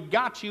already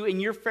got you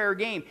and you're fair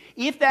game.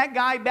 If that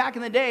guy back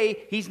in the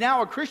day, he's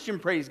now a Christian,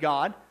 praise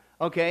God,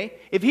 okay?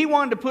 If he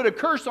wanted to put a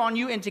curse on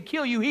you and to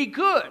kill you, he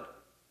could.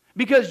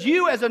 Because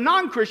you as a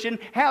non-Christian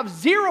have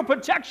zero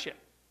protection.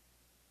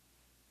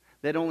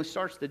 That only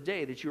starts the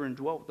day that you're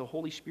indwelt with the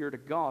Holy Spirit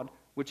of God,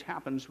 which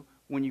happens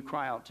when you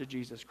cry out to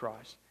Jesus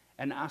Christ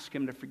and ask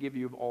him to forgive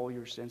you of all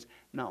your sins,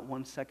 not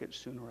 1 second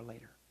sooner or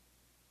later.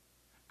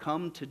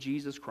 Come to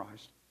Jesus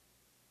Christ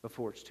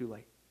before it's too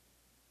late.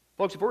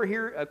 Folks, if we're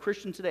here a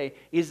Christian today,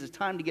 it is the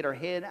time to get our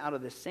head out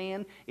of the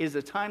sand. It is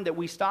the time that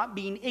we stop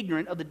being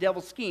ignorant of the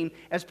devil's scheme,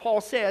 as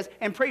Paul says,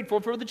 and prayed for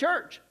the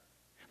church.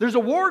 There's a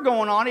war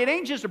going on. It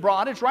ain't just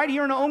abroad. It's right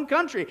here in our own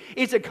country.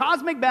 It's a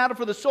cosmic battle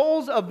for the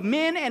souls of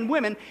men and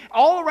women.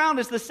 All around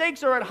us, the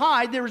stakes are at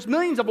high. There's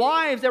millions of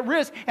lives at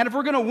risk. And if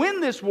we're going to win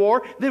this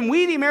war, then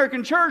we, the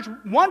American church,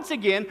 once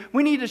again,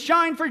 we need to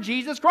shine for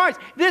Jesus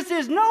Christ. This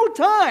is no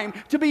time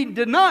to be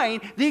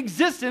denying the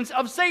existence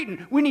of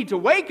Satan. We need to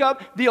wake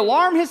up. The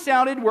alarm has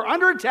sounded. We're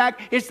under attack.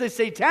 It's the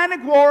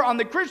satanic war on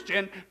the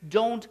Christian.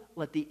 Don't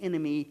let the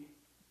enemy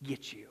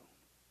get you.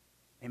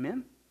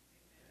 Amen?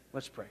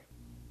 Let's pray.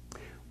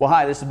 Well,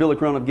 hi, this is Billy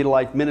Crone of Get a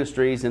Life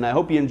Ministries, and I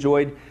hope you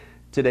enjoyed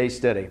today's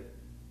study.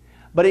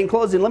 But in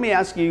closing, let me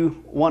ask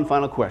you one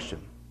final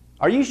question.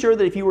 Are you sure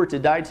that if you were to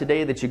die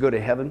today that you go to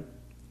heaven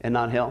and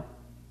not hell?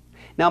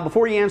 Now,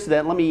 before you answer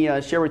that, let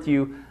me share with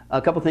you a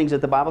couple things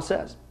that the Bible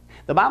says.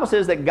 The Bible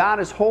says that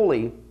God is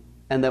holy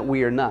and that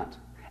we are not.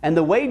 And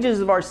the wages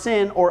of our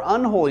sin or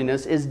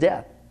unholiness is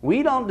death.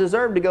 We don't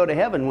deserve to go to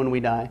heaven when we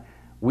die.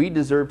 We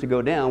deserve to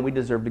go down. We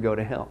deserve to go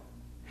to hell.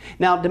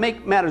 Now, to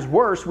make matters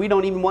worse, we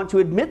don't even want to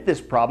admit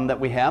this problem that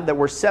we have, that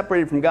we're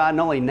separated from God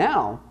not only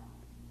now,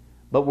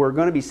 but we're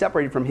going to be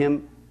separated from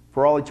Him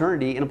for all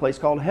eternity in a place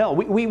called hell.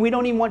 We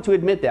don't even want to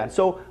admit that.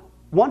 So,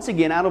 once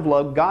again, out of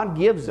love, God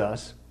gives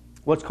us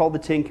what's called the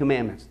Ten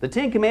Commandments. The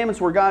Ten Commandments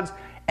were God's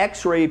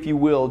x-ray, if you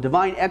will,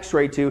 divine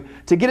x-ray to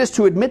get us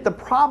to admit the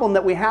problem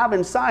that we have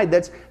inside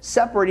that's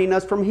separating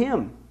us from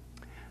Him.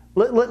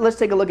 Let's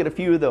take a look at a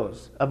few of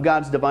those, of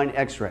God's divine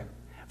x-ray.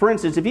 For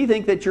instance, if you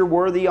think that you're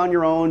worthy on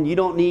your own, you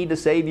don't need a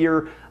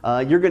Savior,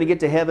 you're going to get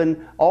to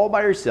heaven all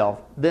by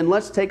yourself, then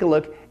let's take a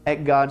look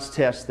at God's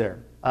test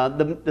there.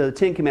 The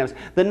Ten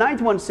Commandments. The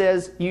ninth one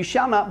says, you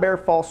shall not bear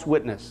false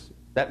witness.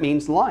 That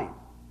means lying.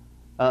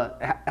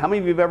 How many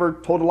of you have ever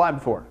told a lie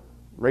before?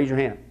 Raise your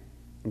hand.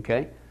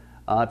 Okay.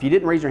 If you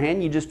didn't raise your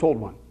hand, you just told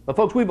one. But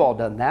folks, we've all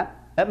done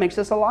that. That makes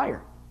us a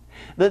liar.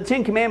 The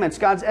Ten Commandments,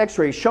 God's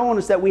x-ray, showing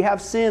us that we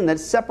have sin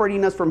that's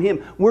separating us from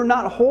Him. We're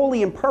not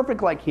holy and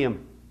perfect like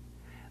Him.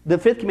 The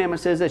fifth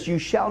commandment says this, you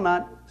shall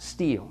not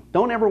steal.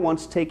 Don't ever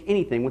once take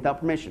anything without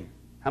permission.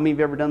 How many of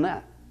you have ever done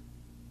that?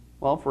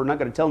 Well, if we're not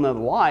going to tell another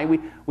lie,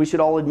 we should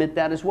all admit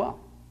that as well.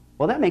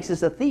 Well, that makes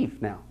us a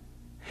thief now.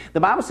 The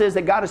Bible says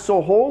that God is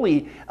so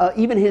holy,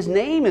 even His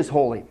name is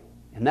holy.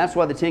 And that's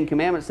why the Ten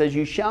Commandments says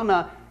you shall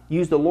not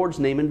use the Lord's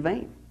name in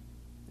vain.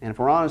 And if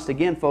we're honest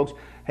again, folks,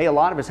 hey, a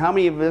lot of us, how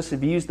many of us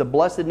have used the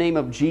blessed name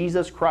of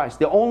Jesus Christ,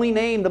 the only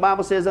name the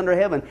Bible says under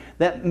heaven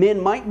that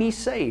men might be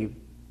saved?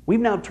 We've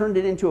now turned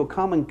it into a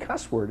common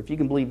cuss word, if you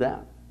can believe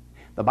that.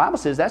 The Bible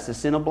says that's the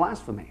sin of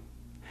blasphemy.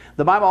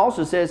 The Bible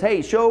also says,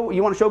 hey,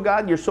 you want to show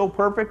God you're so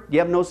perfect, you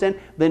have no sin,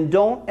 then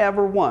don't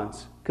ever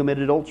once commit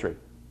adultery.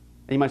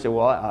 And you might say,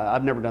 well,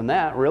 I've never done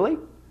that. Really?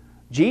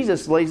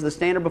 Jesus lays the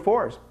standard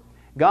before us.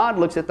 God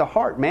looks at the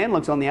heart. Man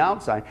looks on the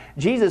outside.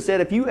 Jesus said,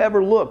 if you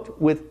ever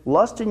looked with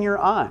lust in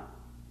your eye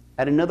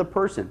at another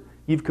person,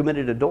 you've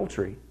committed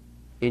adultery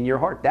in your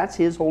heart. That's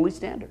His holy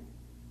standard.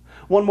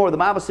 One more, the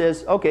Bible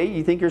says, okay,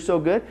 you think you're so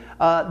good?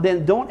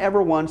 Then don't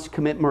ever once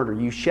commit murder.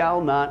 You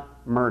shall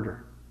not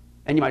murder.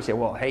 And you might say,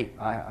 well, hey,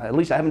 at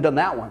least I haven't done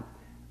that one.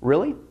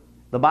 Really?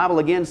 The Bible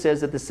again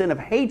says that the sin of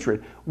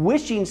hatred,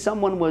 wishing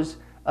someone was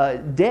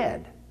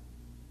dead,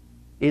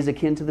 is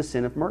akin to the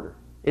sin of murder.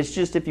 It's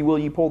just, if you will,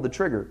 you pull the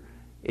trigger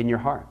in your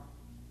heart.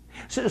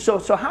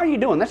 So how are you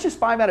doing? That's just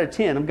 5 out of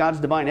 10 of God's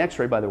divine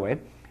x-ray, by the way,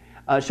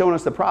 showing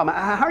us the problem.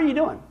 How are you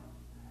doing?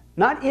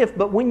 Not if,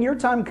 but when your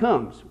time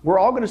comes, we're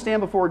all going to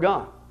stand before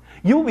God.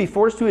 You will be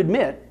forced to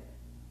admit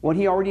what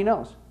He already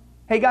knows.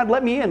 Hey, God,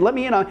 let me in. Let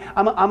me in.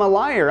 I'm a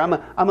liar. I'm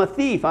a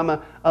thief. I'm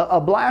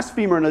a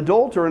blasphemer, an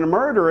adulterer, and a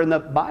murderer. And the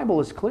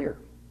Bible is clear.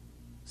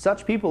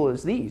 Such people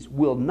as these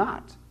will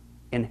not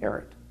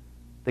inherit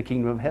the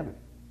kingdom of heaven.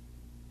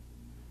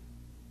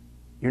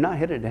 You're not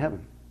headed to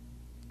heaven.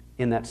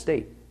 In that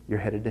state, you're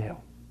headed to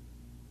hell.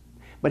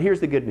 But here's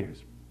the good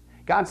news.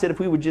 God said if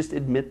we would just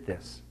admit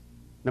this,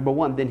 number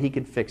one, then He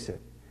could fix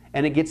it.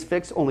 And it gets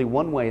fixed only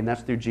one way, and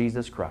that's through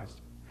Jesus Christ.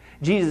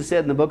 Jesus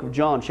said in the book of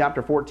John,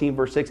 chapter 14,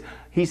 verse 6,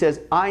 He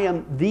says, I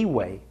am the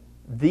way,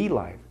 the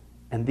life,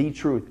 and the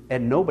truth,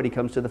 and nobody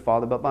comes to the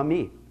Father but by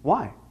me.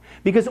 Why?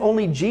 Because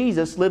only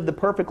Jesus lived the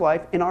perfect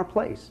life in our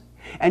place.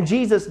 And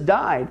Jesus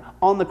died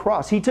on the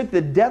cross. He took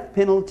the death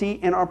penalty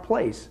in our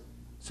place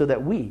so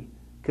that we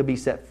could be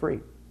set free.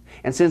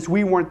 And since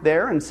we weren't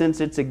there, and since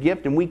it's a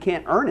gift and we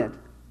can't earn it,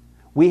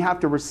 we have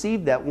to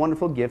receive that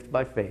wonderful gift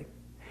by faith.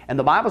 And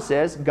the Bible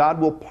says God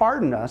will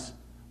pardon us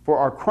for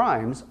our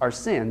crimes, our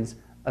sins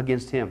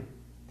against Him.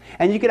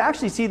 And you could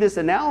actually see this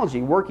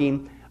analogy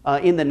working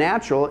in the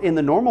natural, in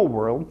the normal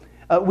world.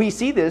 We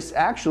see this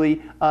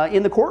actually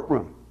in the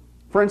courtroom.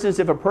 For instance,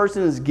 if a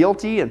person is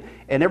guilty and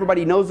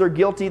everybody knows they're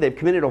guilty, they've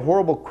committed a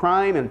horrible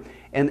crime,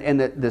 and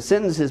the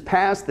sentence has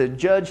passed, the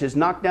judge has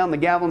knocked down the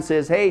gavel and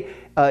says, hey,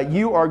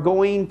 you are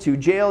going to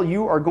jail,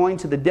 you are going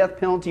to the death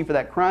penalty for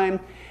that crime.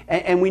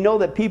 And we know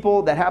that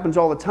people, that happens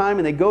all the time,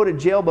 and they go to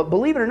jail. But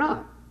believe it or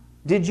not,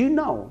 did you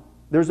know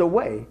there's a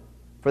way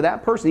for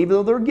that person, even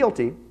though they're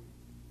guilty,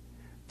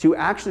 to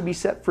actually be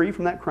set free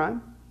from that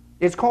crime?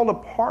 It's called a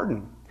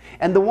pardon.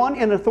 And the one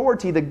in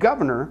authority, the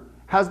governor,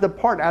 has the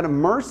part out of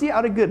mercy,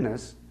 out of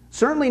goodness.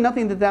 Certainly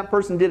nothing that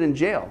person did in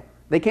jail.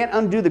 They can't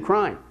undo the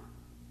crime.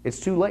 It's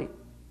too late.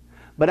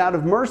 But out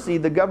of mercy,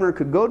 the governor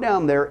could go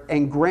down there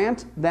and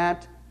grant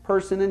that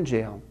person in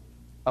jail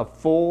a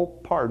full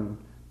pardon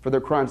for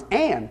their crimes.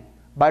 And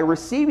by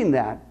receiving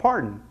that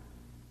pardon,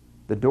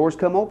 the doors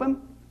come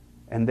open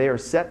and they are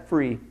set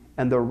free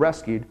and they're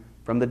rescued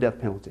from the death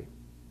penalty.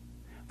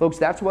 Folks,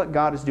 that's what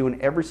God is doing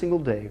every single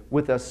day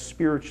with us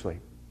spiritually.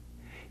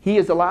 He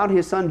has allowed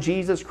His Son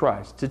Jesus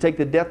Christ to take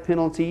the death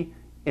penalty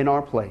in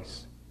our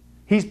place.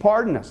 He's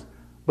pardoned us,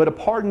 but a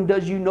pardon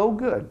does you no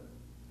good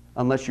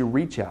unless you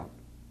reach out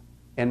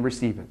and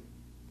receive it.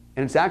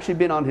 And it's actually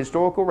been on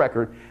historical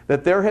record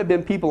that there have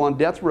been people on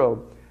death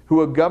row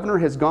who a governor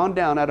has gone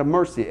down out of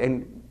mercy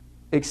and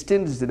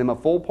extended to them a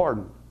full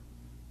pardon,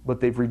 but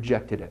they've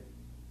rejected it.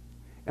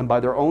 And by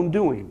their own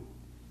doing,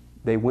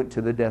 they went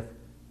to the death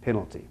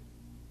penalty.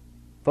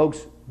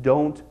 Folks,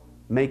 don't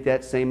make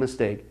that same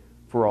mistake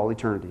for all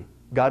eternity.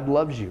 God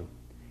loves you.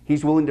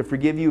 He's willing to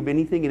forgive you of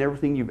anything and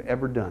everything you've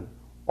ever done.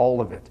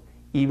 All of it.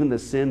 Even the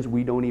sins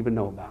we don't even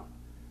know about.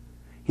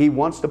 He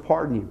wants to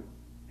pardon you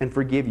and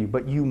forgive you,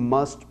 but you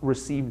must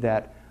receive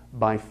that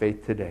by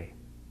faith today.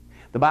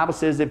 The Bible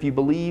says if you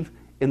believe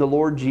in the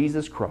Lord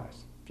Jesus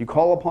Christ, if you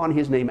call upon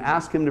His name,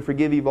 ask Him to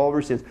forgive you of all of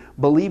your sins,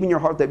 believe in your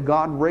heart that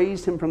God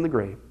raised Him from the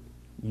grave,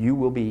 you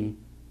will be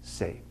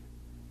saved.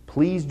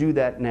 Please do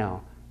that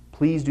now.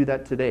 Please do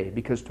that today,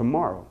 because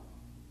tomorrow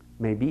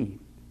may be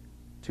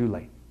too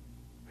late.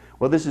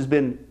 Well, this has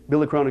been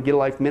Billy Crone of Get a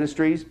Life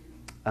Ministries.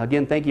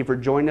 Again, thank you for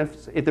joining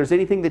us. If there's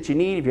anything that you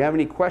need, if you have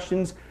any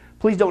questions,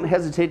 please don't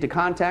hesitate to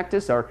contact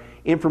us. Our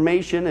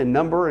information and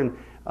number and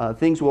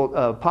things will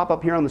pop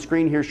up here on the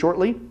screen here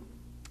shortly.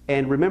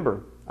 And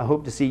remember, I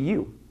hope to see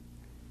you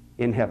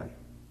in heaven.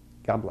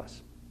 God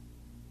bless.